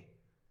 Hey,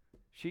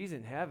 she's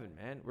in heaven,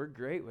 man. We're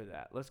great with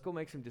that. Let's go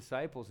make some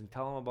disciples and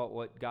tell them about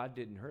what God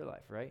did in her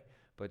life, right?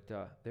 But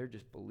they're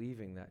just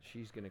believing that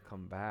she's going to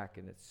come back,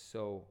 and it's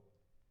so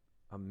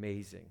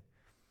amazing.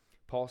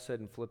 Paul said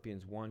in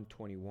Philippians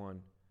 1:21,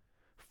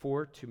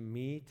 "For to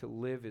me to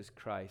live is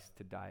Christ,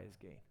 to die is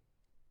gain."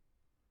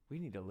 We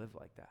need to live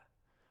like that.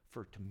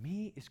 For to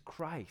me is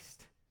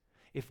Christ.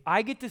 If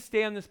I get to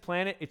stay on this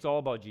planet, it's all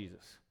about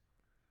Jesus.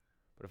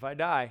 But if I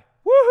die,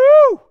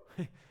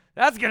 woohoo!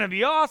 That's going to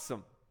be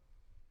awesome.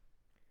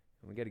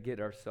 And we got to get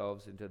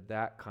ourselves into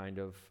that kind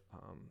of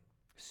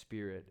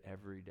spirit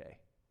every day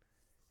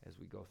as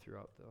we go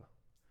throughout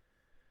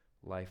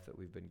the life that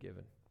we've been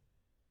given.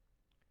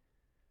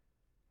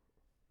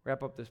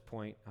 wrap up this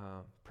point,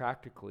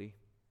 practically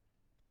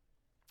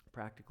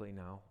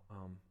now,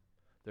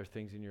 there are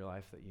things in your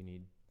life that you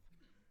need.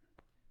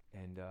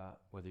 And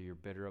whether you're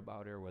bitter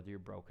about it or whether you're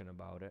broken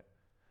about it,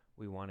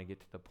 we want to get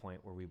to the point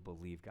where we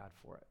believe God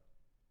for it.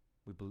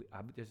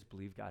 I just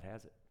believe God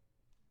has it.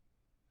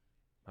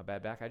 My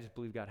bad back, I just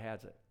believe God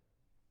has it.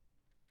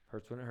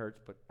 Hurts when it hurts,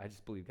 but I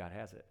just believe God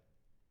has it.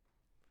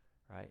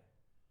 Right?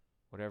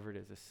 Whatever it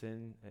is, a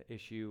sin, an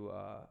issue,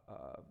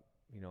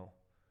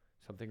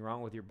 something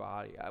wrong with your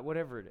body,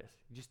 whatever it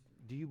is.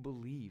 Do you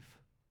believe?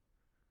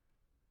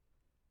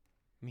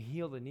 I mean,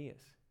 heal the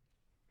knees.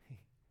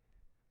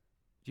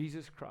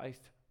 Jesus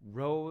Christ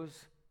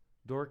rose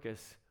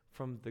Dorcas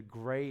from the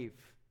grave.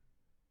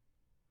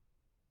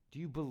 Do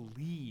you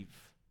believe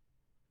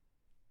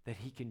that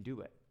he can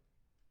do it?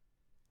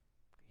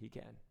 He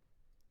can.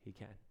 He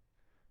can.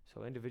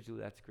 So individually,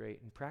 that's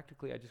great. And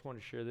practically, I just want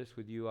to share this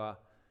with you. I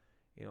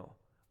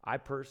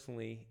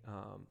personally,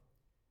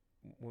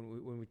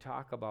 when we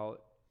talk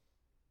about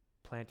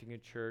planting a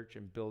church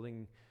and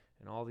building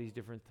and all these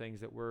different things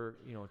that we're,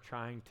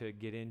 trying to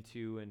get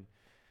into, and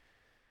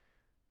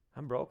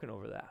I'm broken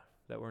over that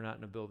we're not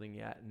in a building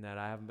yet, and that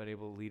I haven't been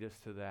able to lead us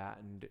to that.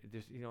 And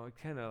just, it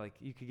kind of like,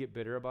 you could get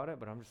bitter about it,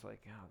 but I'm just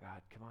like, oh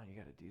God, come on, you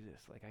got to do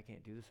this. Like, I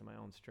can't do this in my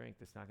own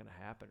strength. It's not going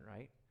to happen,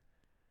 right?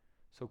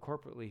 So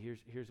corporately,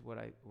 here's what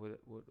I would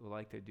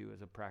like to do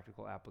as a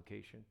practical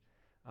application.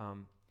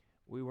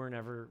 We weren't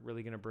ever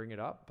really going to bring it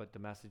up, but the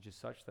message is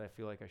such that I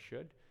feel like I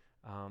should,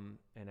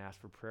 and ask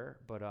for prayer.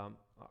 But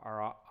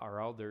our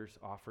elders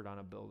offered on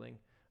a building.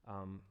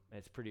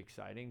 It's pretty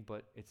exciting,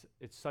 but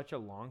it's such a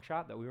long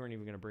shot that we weren't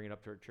even going to bring it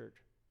up to our church.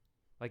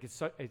 Like,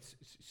 it's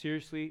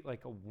seriously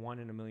like a 1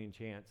 in a million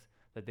chance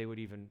that they would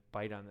even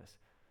bite on this.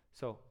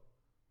 So,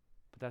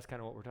 but that's kind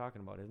of what we're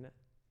talking about, isn't it?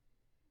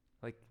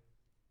 Like,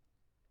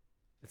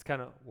 it's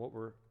kind of what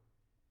we're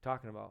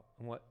talking about.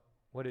 And what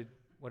did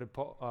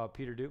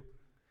Peter do?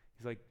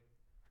 He's like,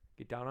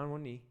 get down on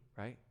one knee,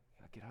 right?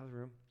 Get out of the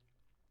room.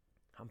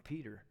 I'm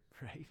Peter,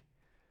 right?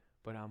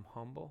 But I'm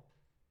humble,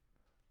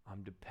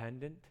 I'm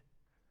dependent,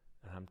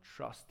 and I'm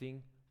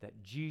trusting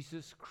that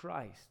Jesus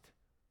Christ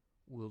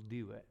will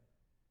do it.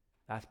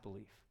 That's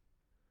belief.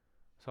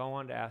 So I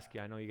wanted to ask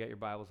you, I know you got your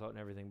Bibles out and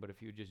everything, but if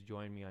you would just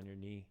join me on your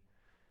knee.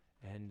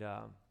 And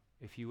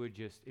if you would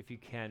just, if you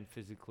can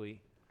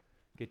physically,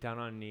 get down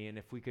on a knee, and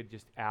if we could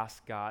just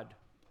ask God.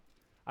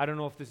 I don't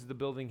know if this is the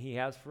building he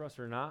has for us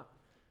or not,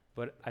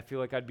 but I feel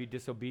like I'd be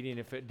disobedient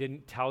if it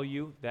didn't tell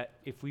you that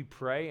if we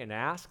pray and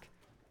ask,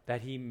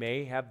 that he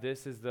may have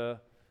this as the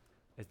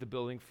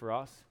building for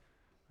us.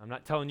 I'm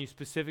not telling you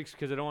specifics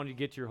because I don't want you to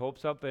get your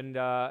hopes up, and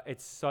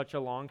it's such a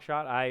long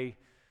shot. I'm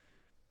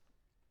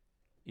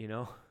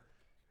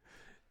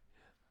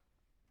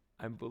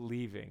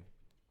believing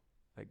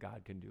that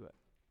God can do it.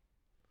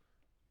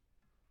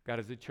 God,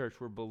 as a church,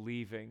 we're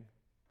believing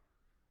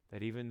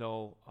that even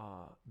though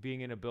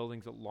being in a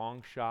building's a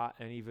long shot,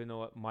 and even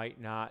though it might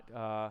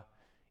not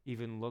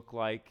even look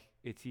like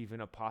it's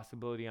even a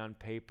possibility on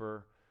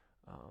paper,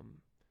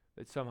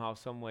 that somehow,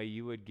 some way,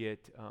 you would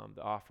get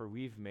the offer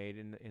we've made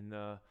in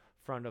the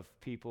front of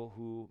people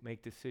who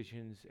make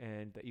decisions,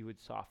 and that you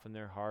would soften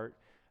their heart,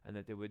 and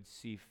that they would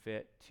see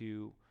fit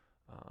to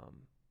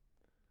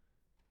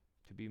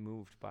be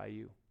moved by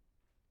you.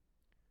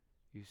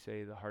 You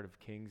say the heart of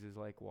kings is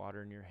like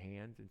water in your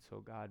hands, and so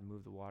God,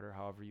 move the water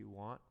however you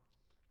want.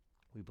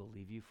 We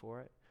believe you for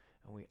it,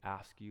 and we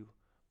ask you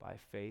by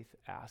faith,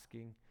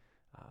 asking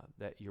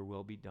that your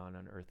will be done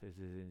on earth as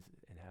it is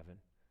in heaven.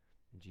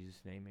 In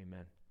Jesus' name,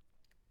 amen.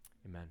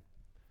 Amen.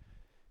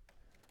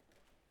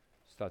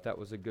 Just thought that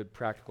was a good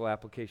practical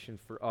application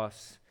for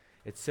us.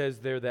 It says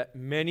there that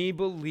many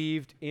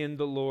believed in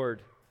the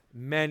Lord.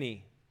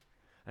 Many.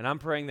 And I'm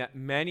praying that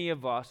many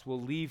of us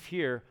will leave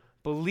here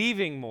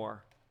believing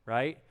more,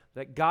 right?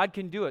 That God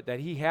can do it, that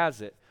he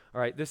has it.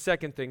 All right, this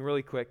second thing,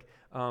 really quick.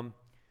 The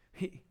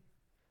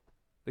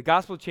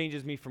gospel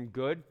changes me from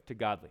good to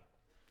godly.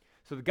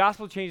 So the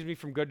gospel changes me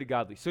from good to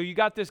godly. So you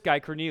got this guy,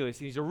 Cornelius,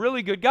 and he's a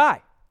really good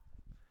guy.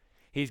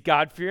 He's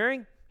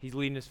God-fearing. He's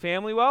leading his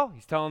family well.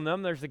 He's telling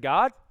them there's a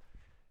God.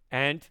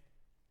 And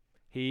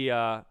he,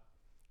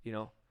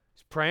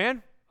 he's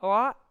praying a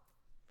lot.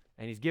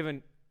 And he's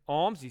giving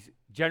alms. He's a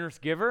generous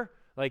giver.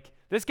 Like,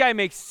 this guy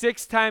makes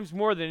 6 times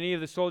more than any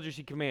of the soldiers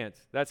he commands.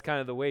 That's kind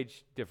of the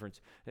wage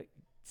difference.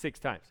 6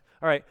 times.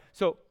 All right,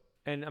 so,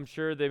 and I'm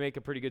sure they make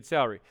a pretty good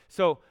salary.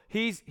 So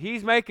he's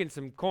making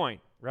some coin,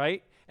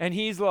 right? And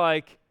he's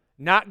like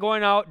not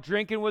going out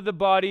drinking with the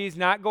buddies,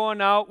 not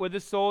going out with the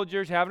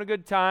soldiers, having a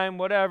good time,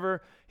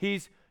 whatever.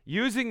 He's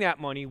using that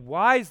money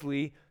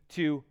wisely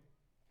to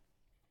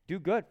do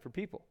good for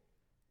people.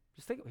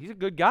 Just think, he's a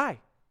good guy.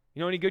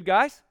 You know any good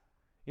guys?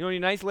 You know any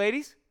nice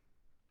ladies?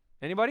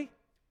 Anybody?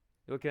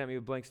 You're looking at me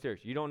with blank stares.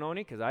 You don't know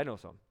any? Because I know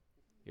some.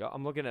 Yeah,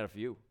 I'm looking at a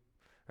few,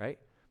 right?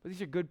 But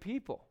these are good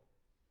people.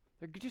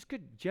 They're just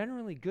good,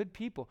 generally good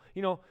people.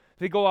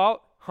 They go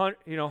out,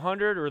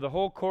 100, or the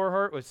whole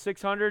cohort was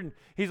 600, and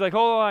he's like,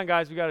 hold on,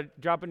 guys, we got to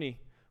drop a knee.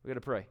 We got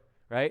to pray,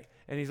 right?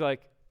 And he's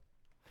like,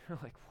 they're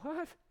like,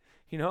 what?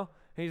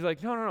 And he's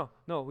like,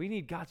 no, we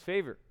need God's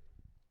favor.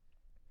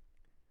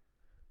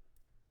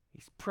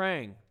 He's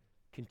praying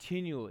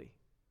continually.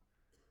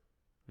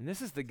 And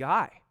this is the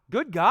guy,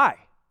 good guy.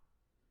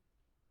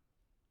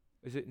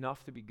 Is it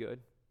enough to be good?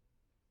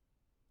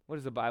 What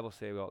does the Bible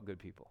say about good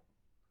people?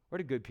 Where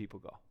do good people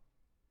go?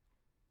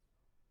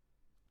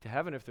 To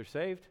heaven if they're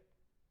saved.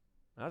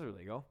 That's where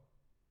they go.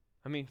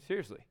 I mean,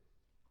 seriously.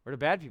 Where do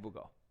bad people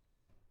go?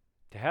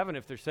 To heaven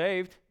if they're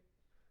saved.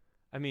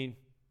 I mean,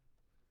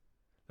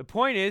 the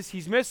point is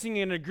he's missing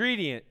an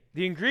ingredient.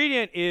 The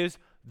ingredient is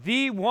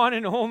the one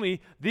and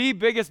only, the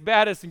biggest,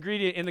 baddest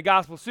ingredient in the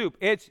gospel soup.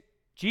 It's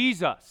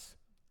Jesus,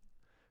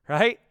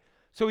 right?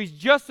 So he's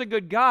just a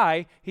good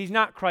guy. He's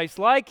not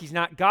Christ-like. He's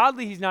not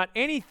godly. He's not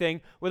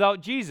anything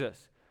without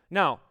Jesus.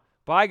 Now,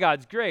 by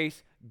God's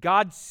grace,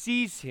 God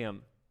sees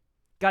him.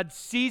 God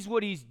sees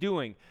what he's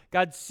doing.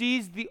 God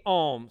sees the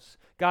alms.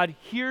 God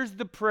hears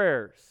the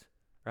prayers,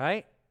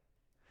 right?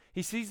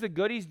 He sees the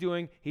good he's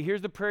doing. He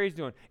hears the prayer he's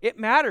doing. It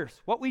matters.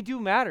 What we do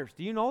matters.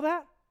 Do you know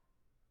that?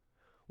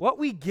 What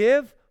we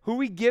give, who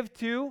we give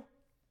to,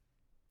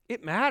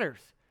 it matters.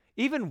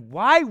 Even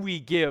why we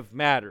give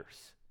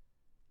matters.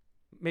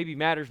 Maybe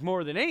matters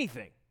more than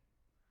anything.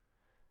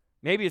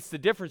 Maybe it's the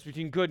difference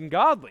between good and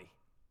godly.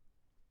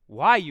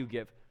 Why you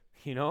give,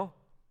 you know?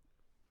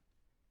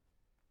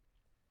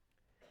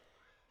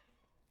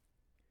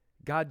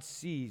 God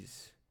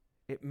sees.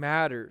 It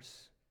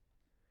matters.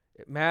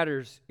 It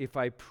matters if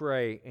I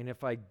pray and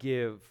if I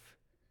give.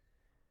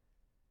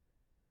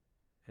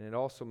 And it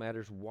also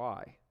matters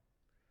why.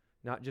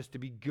 Not just to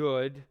be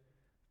good,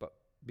 but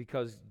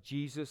because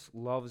Jesus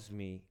loves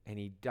me and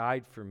he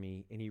died for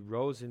me and he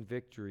rose in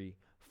victory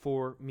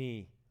for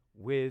me,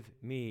 with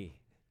me,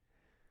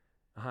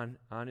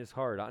 on his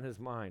heart, on his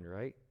mind,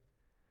 right?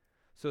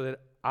 So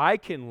that I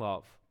can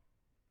love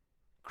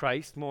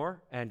Christ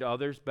more and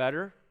others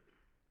better.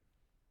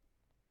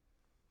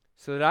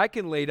 So that I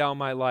can lay down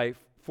my life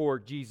for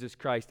Jesus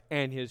Christ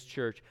and his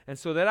church. And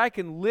so that I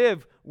can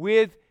live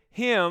with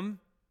him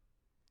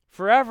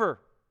forever.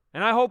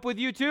 And I hope with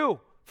you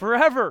too,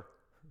 forever.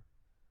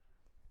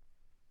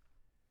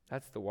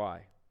 That's the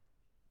why.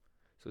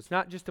 So it's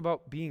not just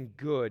about being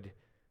good,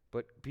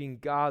 but being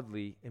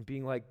godly and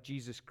being like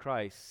Jesus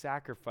Christ,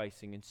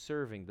 sacrificing and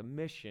serving the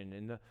mission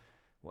and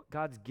what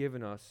God's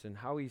given us and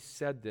how he's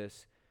said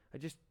this. I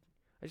just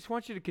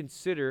want you to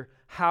consider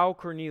how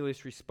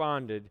Cornelius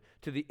responded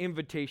to the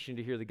invitation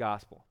to hear the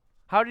gospel.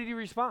 How did he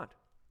respond?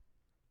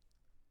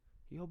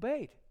 He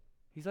obeyed.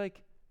 He's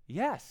like,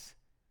 yes,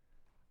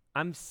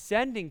 I'm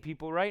sending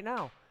people right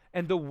now.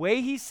 And the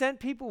way he sent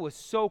people was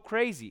so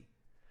crazy.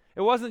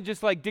 It wasn't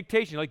just like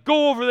dictation, like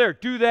go over there,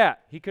 do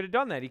that. He could have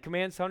done that. He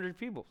commands hundreds of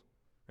people,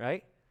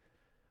 right?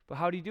 But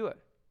how did he do it?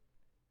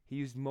 He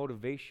used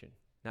motivation,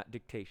 not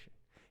dictation.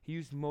 He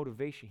used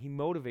motivation. He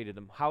motivated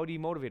them. How did he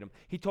motivate them?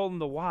 He told them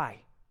the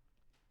why.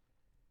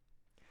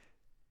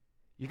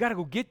 You got to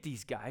go get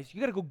these guys. You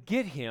got to go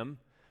get him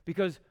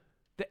because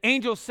the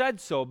angel said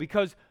so,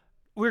 because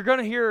we're going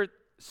to hear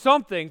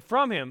something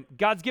from him.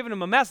 God's given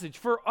him a message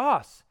for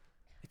us.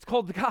 It's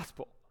called the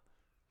gospel.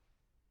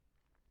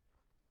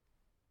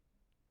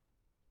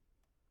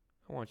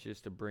 I want you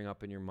just to bring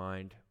up in your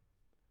mind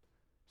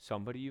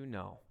somebody you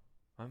know.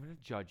 I'm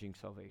not judging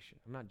salvation.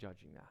 I'm not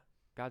judging that.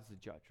 God's the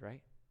judge,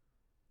 right?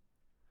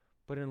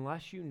 But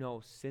unless you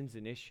know sin's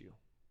an issue,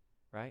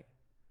 right?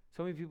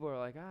 So many people are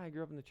like, I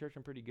grew up in the church,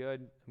 I'm pretty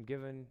good. I'm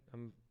giving,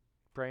 I'm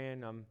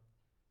praying, I'm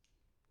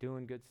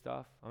doing good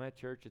stuff. I'm at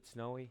church, it's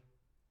snowy,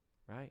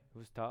 right? It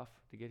was tough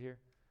to get here.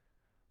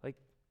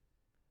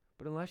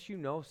 But unless you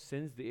know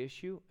sin's the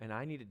issue, and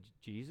I need a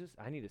Jesus,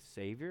 I need a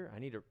Savior, I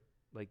need a,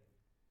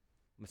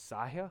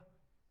 Messiah,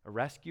 a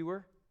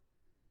rescuer,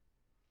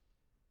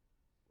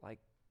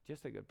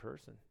 just a good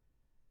person.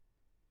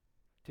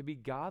 To be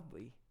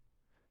godly,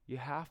 you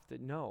have to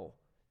know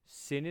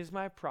sin is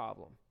my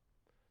problem.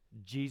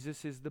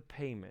 Jesus is the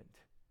payment.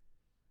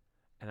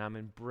 And I'm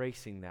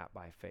embracing that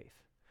by faith.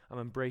 I'm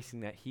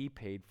embracing that he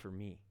paid for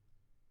me.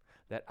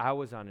 That I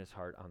was on his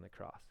heart on the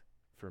cross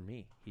for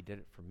me. He did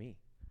it for me.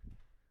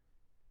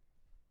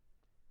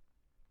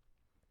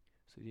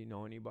 So do you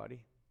know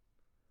anybody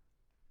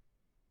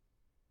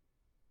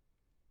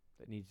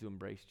that needs to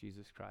embrace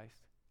Jesus Christ?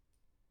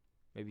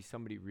 Maybe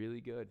somebody really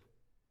good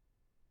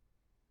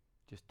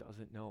just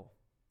doesn't know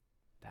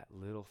that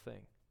little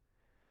thing.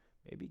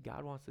 Maybe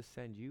God wants to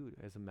send you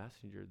as a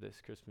messenger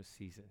this Christmas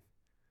season,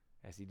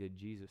 as he did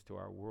Jesus to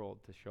our world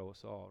to show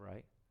us all,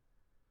 right?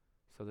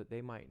 So that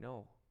they might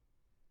know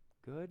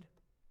good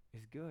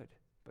is good,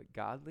 but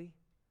godly,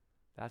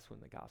 that's when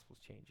the gospel's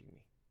changing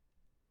me,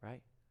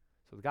 right?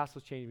 So the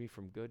gospel's changing me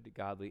from good to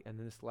godly. And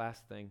then this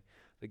last thing,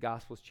 the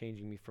gospel's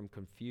changing me from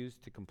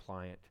confused to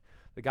compliant.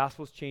 The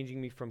gospel's changing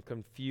me from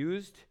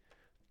confused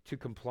to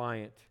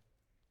compliant.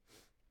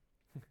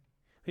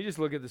 You just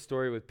look at the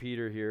story with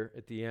Peter here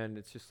at the end.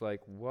 It's just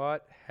like,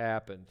 what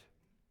happened?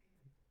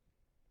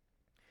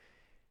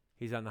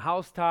 He's on the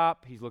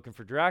housetop. He's looking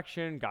for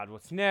direction. God,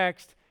 what's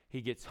next?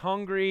 He gets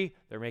hungry.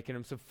 They're making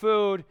him some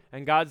food.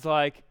 And God's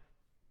like,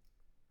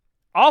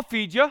 I'll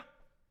feed you.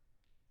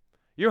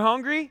 You're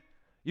hungry?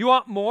 You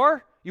want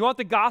more? You want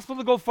the gospel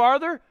to go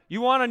farther?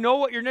 You want to know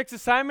what your next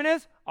assignment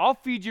is? I'll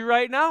feed you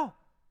right now.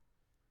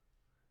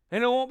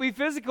 And it won't be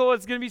physical.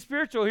 It's going to be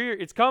spiritual. Here,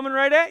 it's coming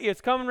right at you.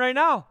 It's coming right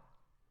now.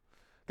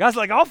 God's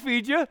like, I'll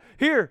feed you.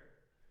 Here.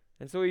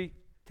 And so he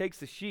takes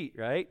the sheet,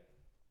 right?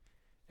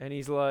 And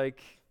he's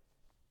like,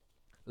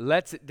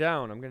 lets it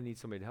down. I'm going to need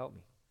somebody to help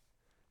me.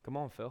 Come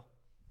on, Phil.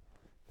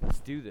 Let's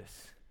do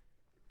this.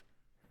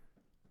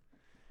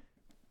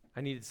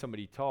 I needed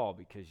somebody tall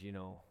because,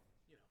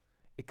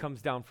 it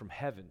comes down from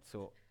heaven.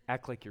 So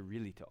act like you're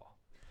really tall.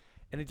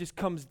 And it just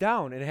comes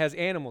down, and it has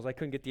animals. I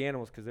couldn't get the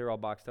animals because they're all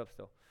boxed up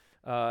still.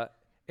 And,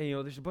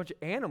 there's a bunch of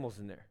animals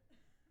in there.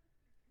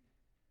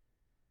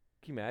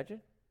 Can you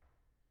imagine?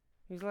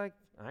 He's like,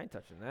 I ain't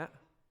touching that.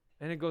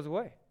 And it goes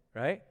away,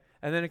 right?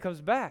 And then it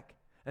comes back.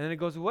 And then it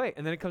goes away.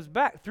 And then it comes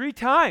back 3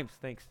 times.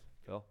 Thanks,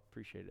 Phil.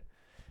 Appreciate it.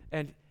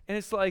 And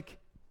it's like,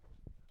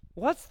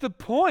 what's the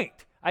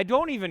point? I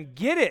don't even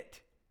get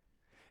it.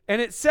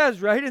 And it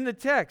says right in the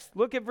text,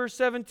 look at verse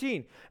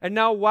 17. And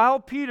now while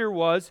Peter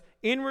was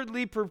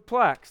inwardly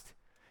perplexed,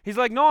 he's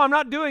like, no, I'm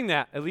not doing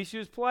that. At least he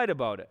was polite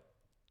about it.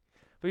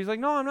 But he's like,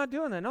 no, I'm not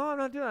doing that. No, I'm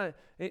not doing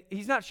that.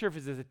 He's not sure if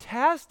it's a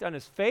test on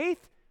his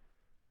faith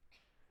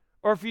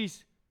or if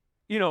he's,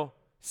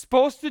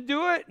 supposed to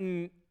do it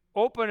and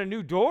open a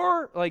new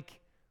door. Like,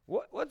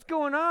 what's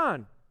going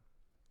on?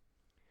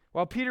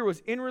 While Peter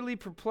was inwardly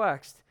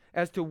perplexed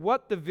as to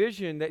what the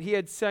vision that he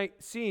had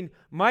seen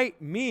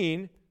might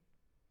mean,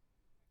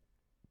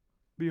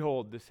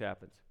 behold, this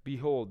happens.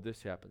 Behold,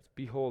 this happens.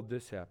 Behold,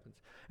 this happens.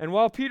 And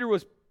while Peter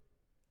was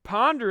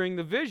pondering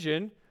the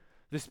vision,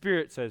 the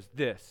Spirit says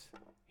this,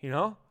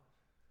 And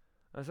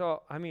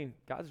so,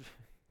 God's,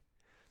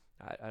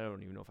 I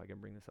don't even know if I can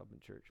bring this up in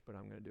church, but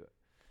I'm going to do it.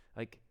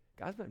 Like,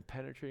 God's been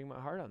penetrating my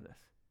heart on this.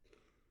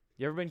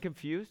 You ever been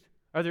confused?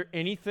 Are there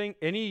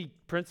any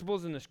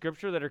principles in the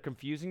Scripture that are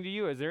confusing to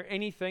you? Is there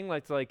anything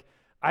that's like,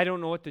 I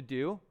don't know what to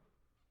do?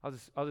 I'll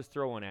just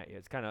throw one at you.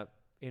 It's kind of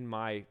in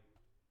my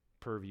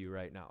purview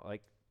right now.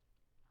 Like,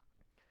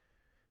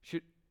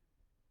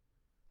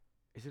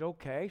 is it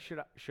okay?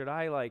 Should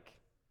I like,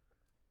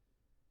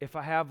 if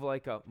I have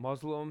like a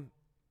Muslim,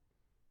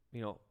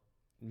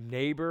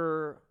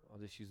 neighbor, I'll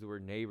just use the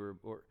word neighbor,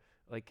 or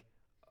like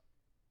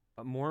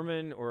a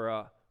Mormon or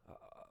a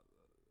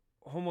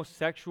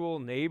homosexual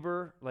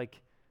neighbor,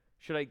 like,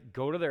 should I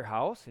go to their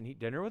house and eat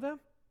dinner with them?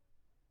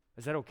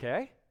 Is that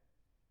okay?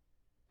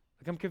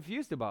 Like, I'm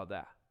confused about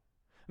that.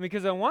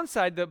 Because on one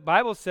side, the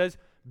Bible says,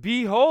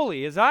 be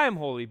holy as I am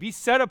holy. Be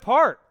set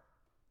apart,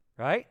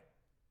 right?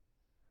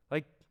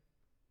 Like,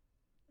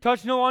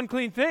 touch no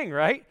unclean thing,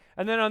 right?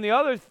 And then on the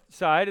other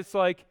side, it's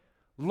like,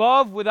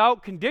 love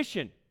without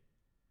condition.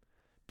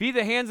 Be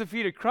the hands and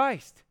feet of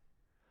Christ.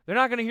 They're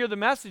not going to hear the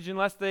message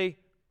unless they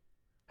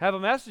have a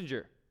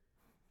messenger,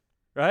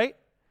 right?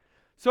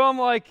 So I'm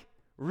like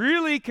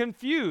really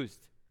confused.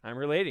 I'm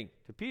relating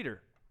to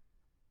Peter.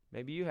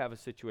 Maybe you have a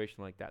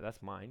situation like that.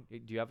 That's mine. Do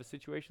you have a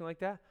situation like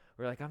that?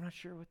 Where like, I'm not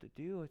sure what to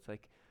do. It's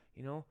like,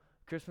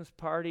 Christmas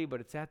party,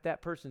 but it's at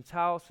that person's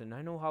house, and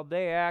I know how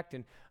they act,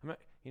 and I'm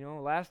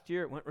not, last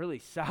year it went really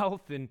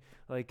south, and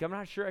like, I'm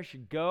not sure I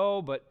should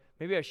go, but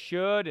maybe I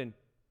should, and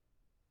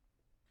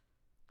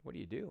what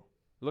do?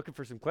 Looking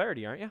for some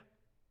clarity, aren't you?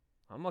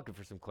 I'm looking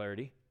for some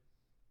clarity.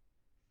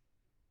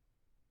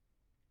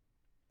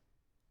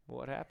 Well,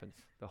 what happens?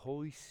 The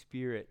Holy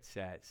Spirit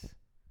says.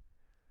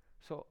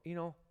 So,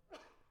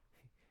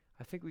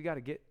 I think we got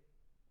to get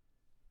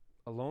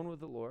alone with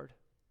the Lord.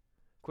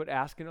 Quit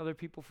asking other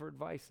people for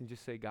advice and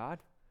just say, God,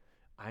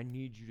 I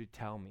need you to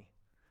tell me.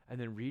 And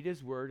then read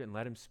his word and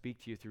let him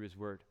speak to you through his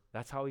word.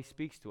 That's how he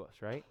speaks to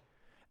us, right?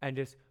 And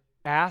just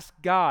ask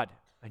God,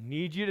 I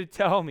need you to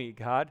tell me,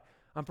 God.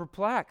 I'm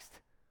perplexed.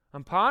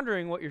 I'm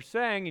pondering what you're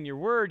saying in your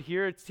word.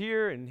 Here it's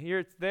here and here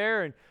it's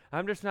there, and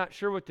I'm just not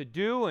sure what to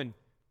do. And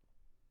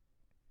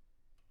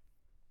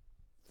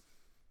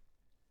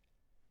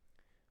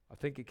I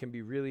think it can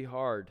be really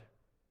hard.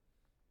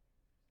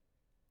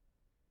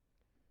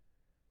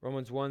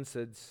 Romans 1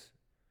 says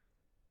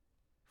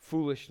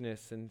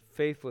foolishness and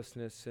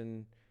faithlessness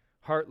and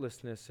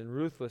heartlessness and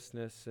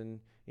ruthlessness, and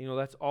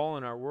that's all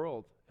in our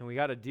world, and we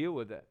got to deal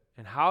with it.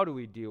 And how do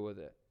we deal with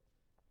it?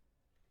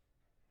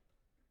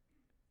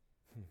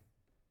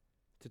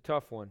 It's a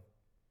tough one.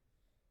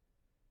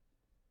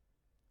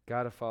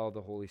 Got to follow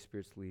the Holy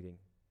Spirit's leading.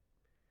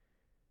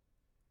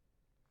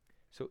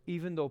 So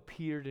even though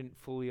Peter didn't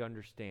fully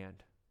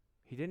understand,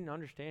 he didn't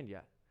understand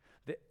yet.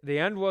 The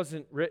end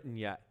wasn't written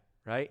yet,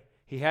 right?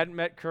 He hadn't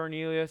met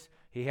Cornelius.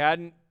 He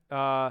hadn't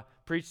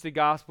preached the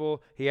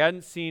gospel. He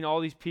hadn't seen all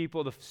these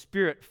people, the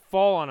Spirit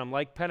fall on him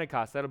like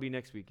Pentecost. That'll be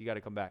next week. You got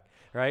to come back,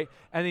 right?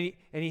 And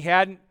he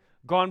hadn't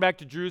gone back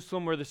to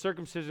Jerusalem where the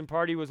circumcision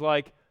party was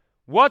like,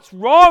 what's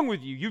wrong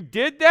with you? You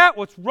did that?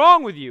 What's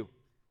wrong with you?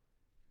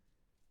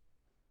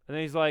 And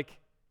then he's like,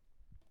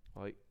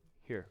 well,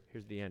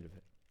 here's the end of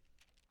it.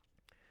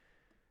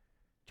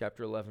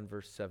 Chapter 11,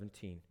 verse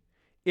 17.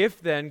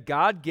 If then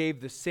God gave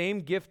the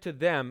same gift to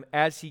them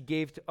as he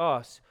gave to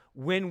us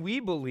when we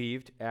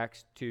believed,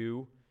 Acts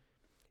 2,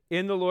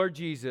 in the Lord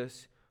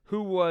Jesus,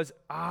 who was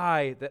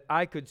I that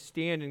I could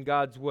stand in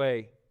God's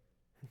way?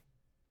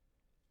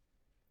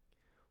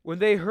 When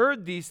they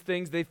heard these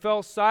things, they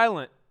fell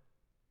silent.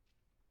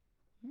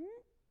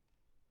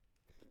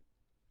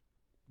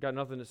 Got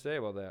nothing to say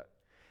about that.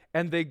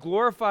 And they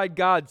glorified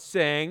God,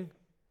 saying,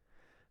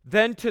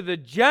 then to the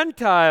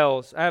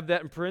Gentiles, I have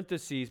that in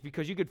parentheses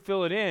because you could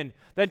fill it in,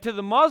 then to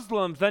the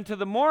Muslims, then to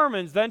the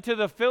Mormons, then to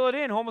the fill it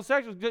in,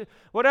 homosexuals,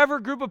 whatever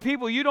group of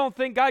people you don't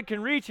think God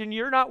can reach and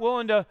you're not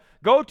willing to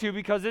go to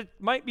because it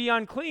might be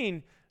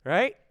unclean,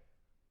 right?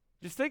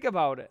 Just think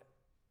about it.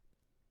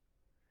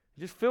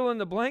 Just fill in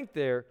the blank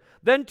there.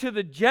 Then to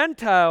the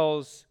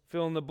Gentiles,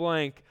 fill in the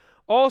blank,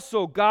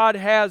 also God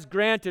has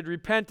granted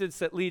repentance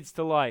that leads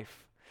to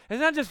life. It's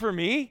not just for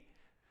me.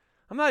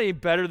 I'm not any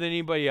better than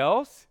anybody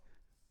else.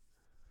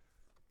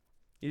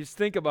 You just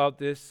think about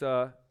this.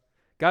 God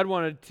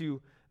wanted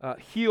to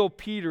heal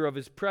Peter of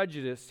his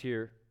prejudice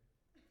here.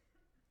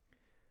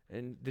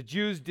 And the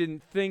Jews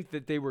didn't think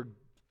that they were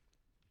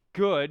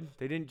good.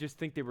 They didn't just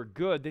think they were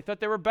good. They thought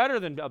they were better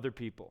than other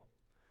people.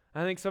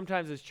 I think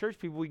sometimes as church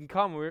people, we can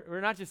come.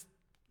 We're not just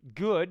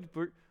good.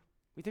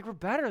 We think we're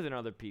better than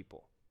other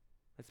people.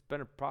 That's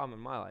been a problem in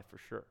my life for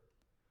sure.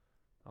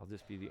 I'll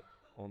just be the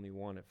only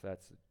one if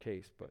that's the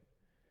case. But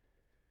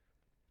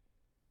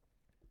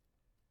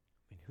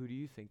I mean, who do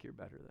you think you're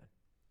better than?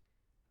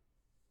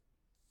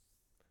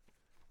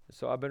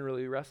 So I've been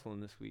really wrestling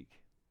this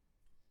week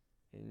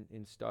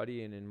in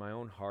study and in my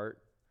own heart,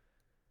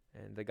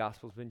 and the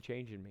gospel's been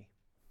changing me.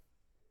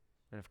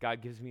 And if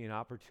God gives me an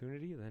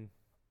opportunity, then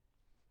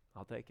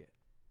I'll take it,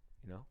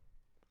 you know.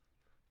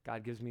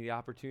 God gives me the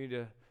opportunity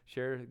to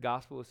share the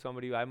gospel with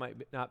somebody who I might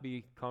not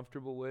be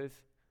comfortable with.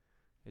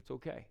 It's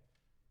okay.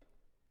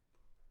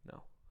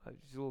 No,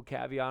 just a little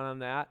caveat on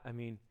that. I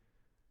mean,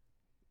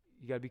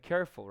 you got to be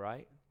careful,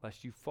 right?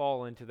 Lest you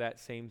fall into that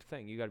same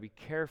thing. You got to be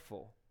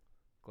careful.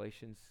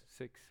 Galatians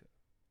 6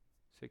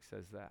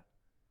 says that,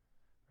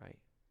 right?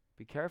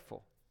 Be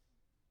careful,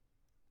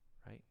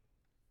 right?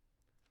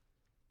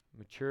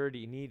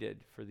 Maturity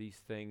needed for these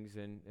things,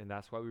 and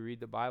that's why we read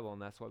the Bible,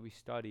 and that's why we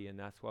study, and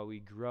that's why we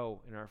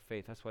grow in our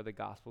faith. That's why the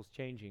gospel's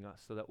changing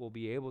us, so that we'll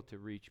be able to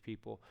reach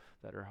people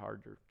that are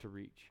harder to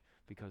reach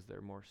because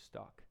they're more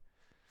stuck.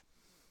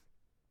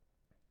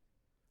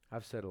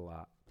 I've said a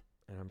lot,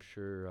 and I'm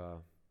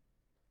sure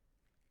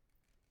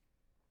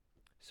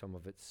some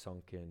of it's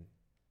sunk in.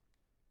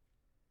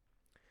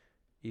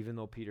 Even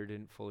though Peter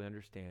didn't fully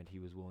understand, he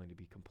was willing to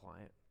be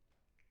compliant.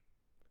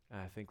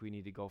 And I think we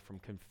need to go from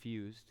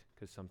confused,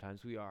 because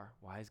sometimes we are.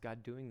 Why is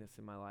God doing this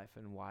in my life?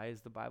 And why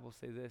does the Bible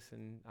say this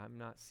and I'm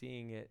not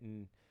seeing it?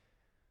 And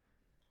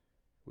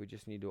we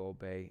just need to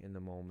obey in the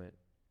moment,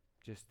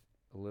 just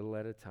a little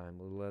at a time,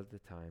 a little at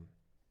a time.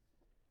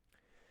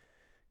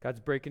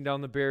 God's breaking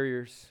down the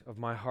barriers of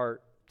my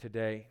heart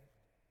today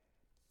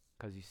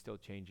because he's still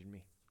changing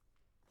me.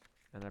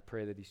 And I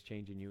pray that he's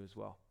changing you as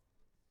well.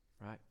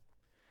 Right?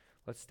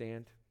 Let's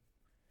stand.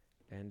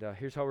 And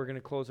here's how we're going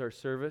to close our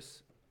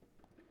service.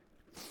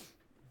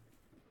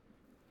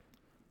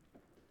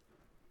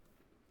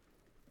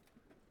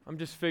 I'm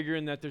just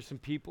figuring that there's some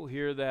people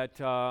here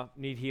that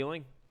need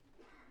healing.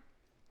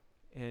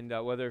 And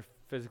whether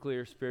physically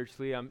or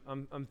spiritually,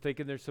 I'm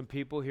thinking there's some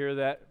people here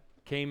that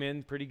came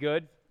in pretty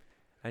good.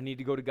 I need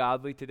to go to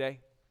Godly today.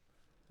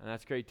 And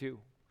that's great too.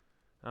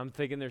 I'm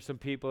thinking there's some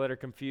people that are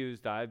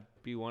confused. I'd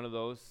be one of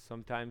those.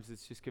 Sometimes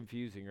it's just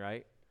confusing,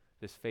 right?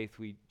 This faith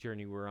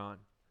journey we're on.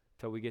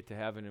 Until we get to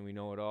heaven and we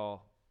know it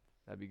all,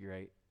 that'd be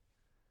great.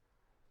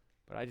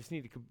 But I just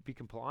need to be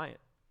compliant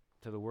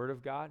to the Word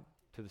of God,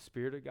 to the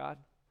Spirit of God.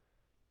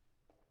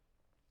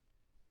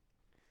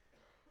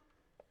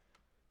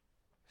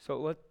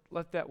 So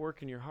let that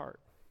work in your heart.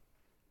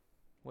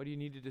 What do you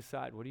need to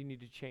decide? What do you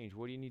need to change?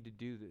 What do you need to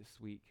do this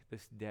week,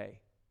 this day?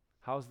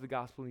 How does the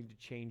gospel need to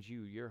change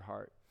you, your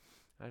heart?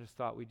 I just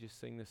thought we'd just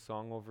sing this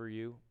song over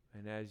you.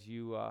 And as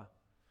you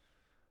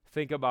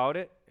think about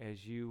it,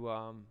 as you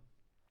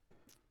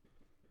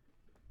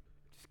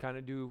just kind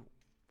of do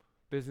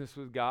business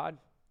with God,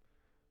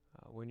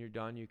 when you're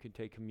done, you can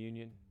take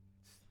communion.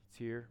 It's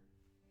here.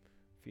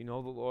 If you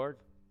know the Lord,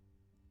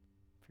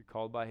 if you're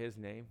called by his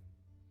name,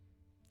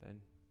 then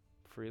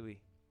freely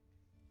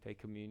take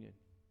communion.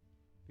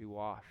 Be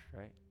washed,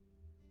 right?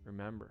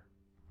 Remember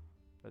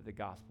that the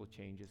gospel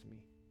changes me.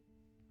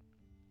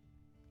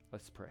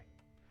 Let's pray.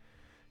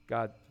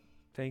 God,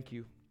 thank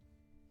you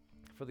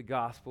for the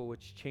gospel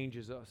which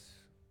changes us.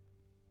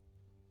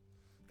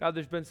 God,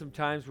 there's been some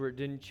times where it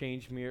didn't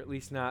change me, or at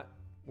least not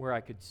where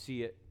I could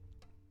see it.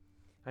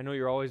 I know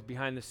you're always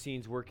behind the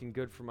scenes working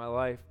good for my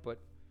life, but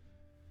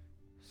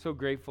so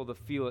grateful to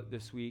feel it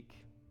this week.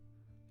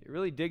 You're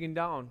really digging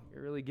down.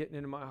 You're really getting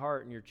into my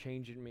heart, and you're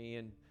changing me,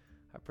 and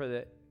I pray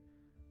that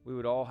we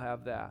would all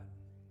have that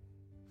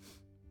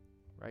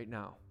right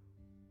now.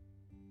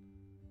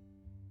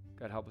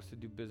 God, help us to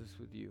do business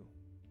with you.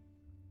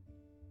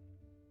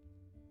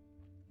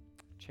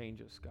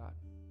 Change us, God.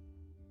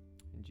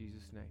 In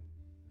Jesus' name.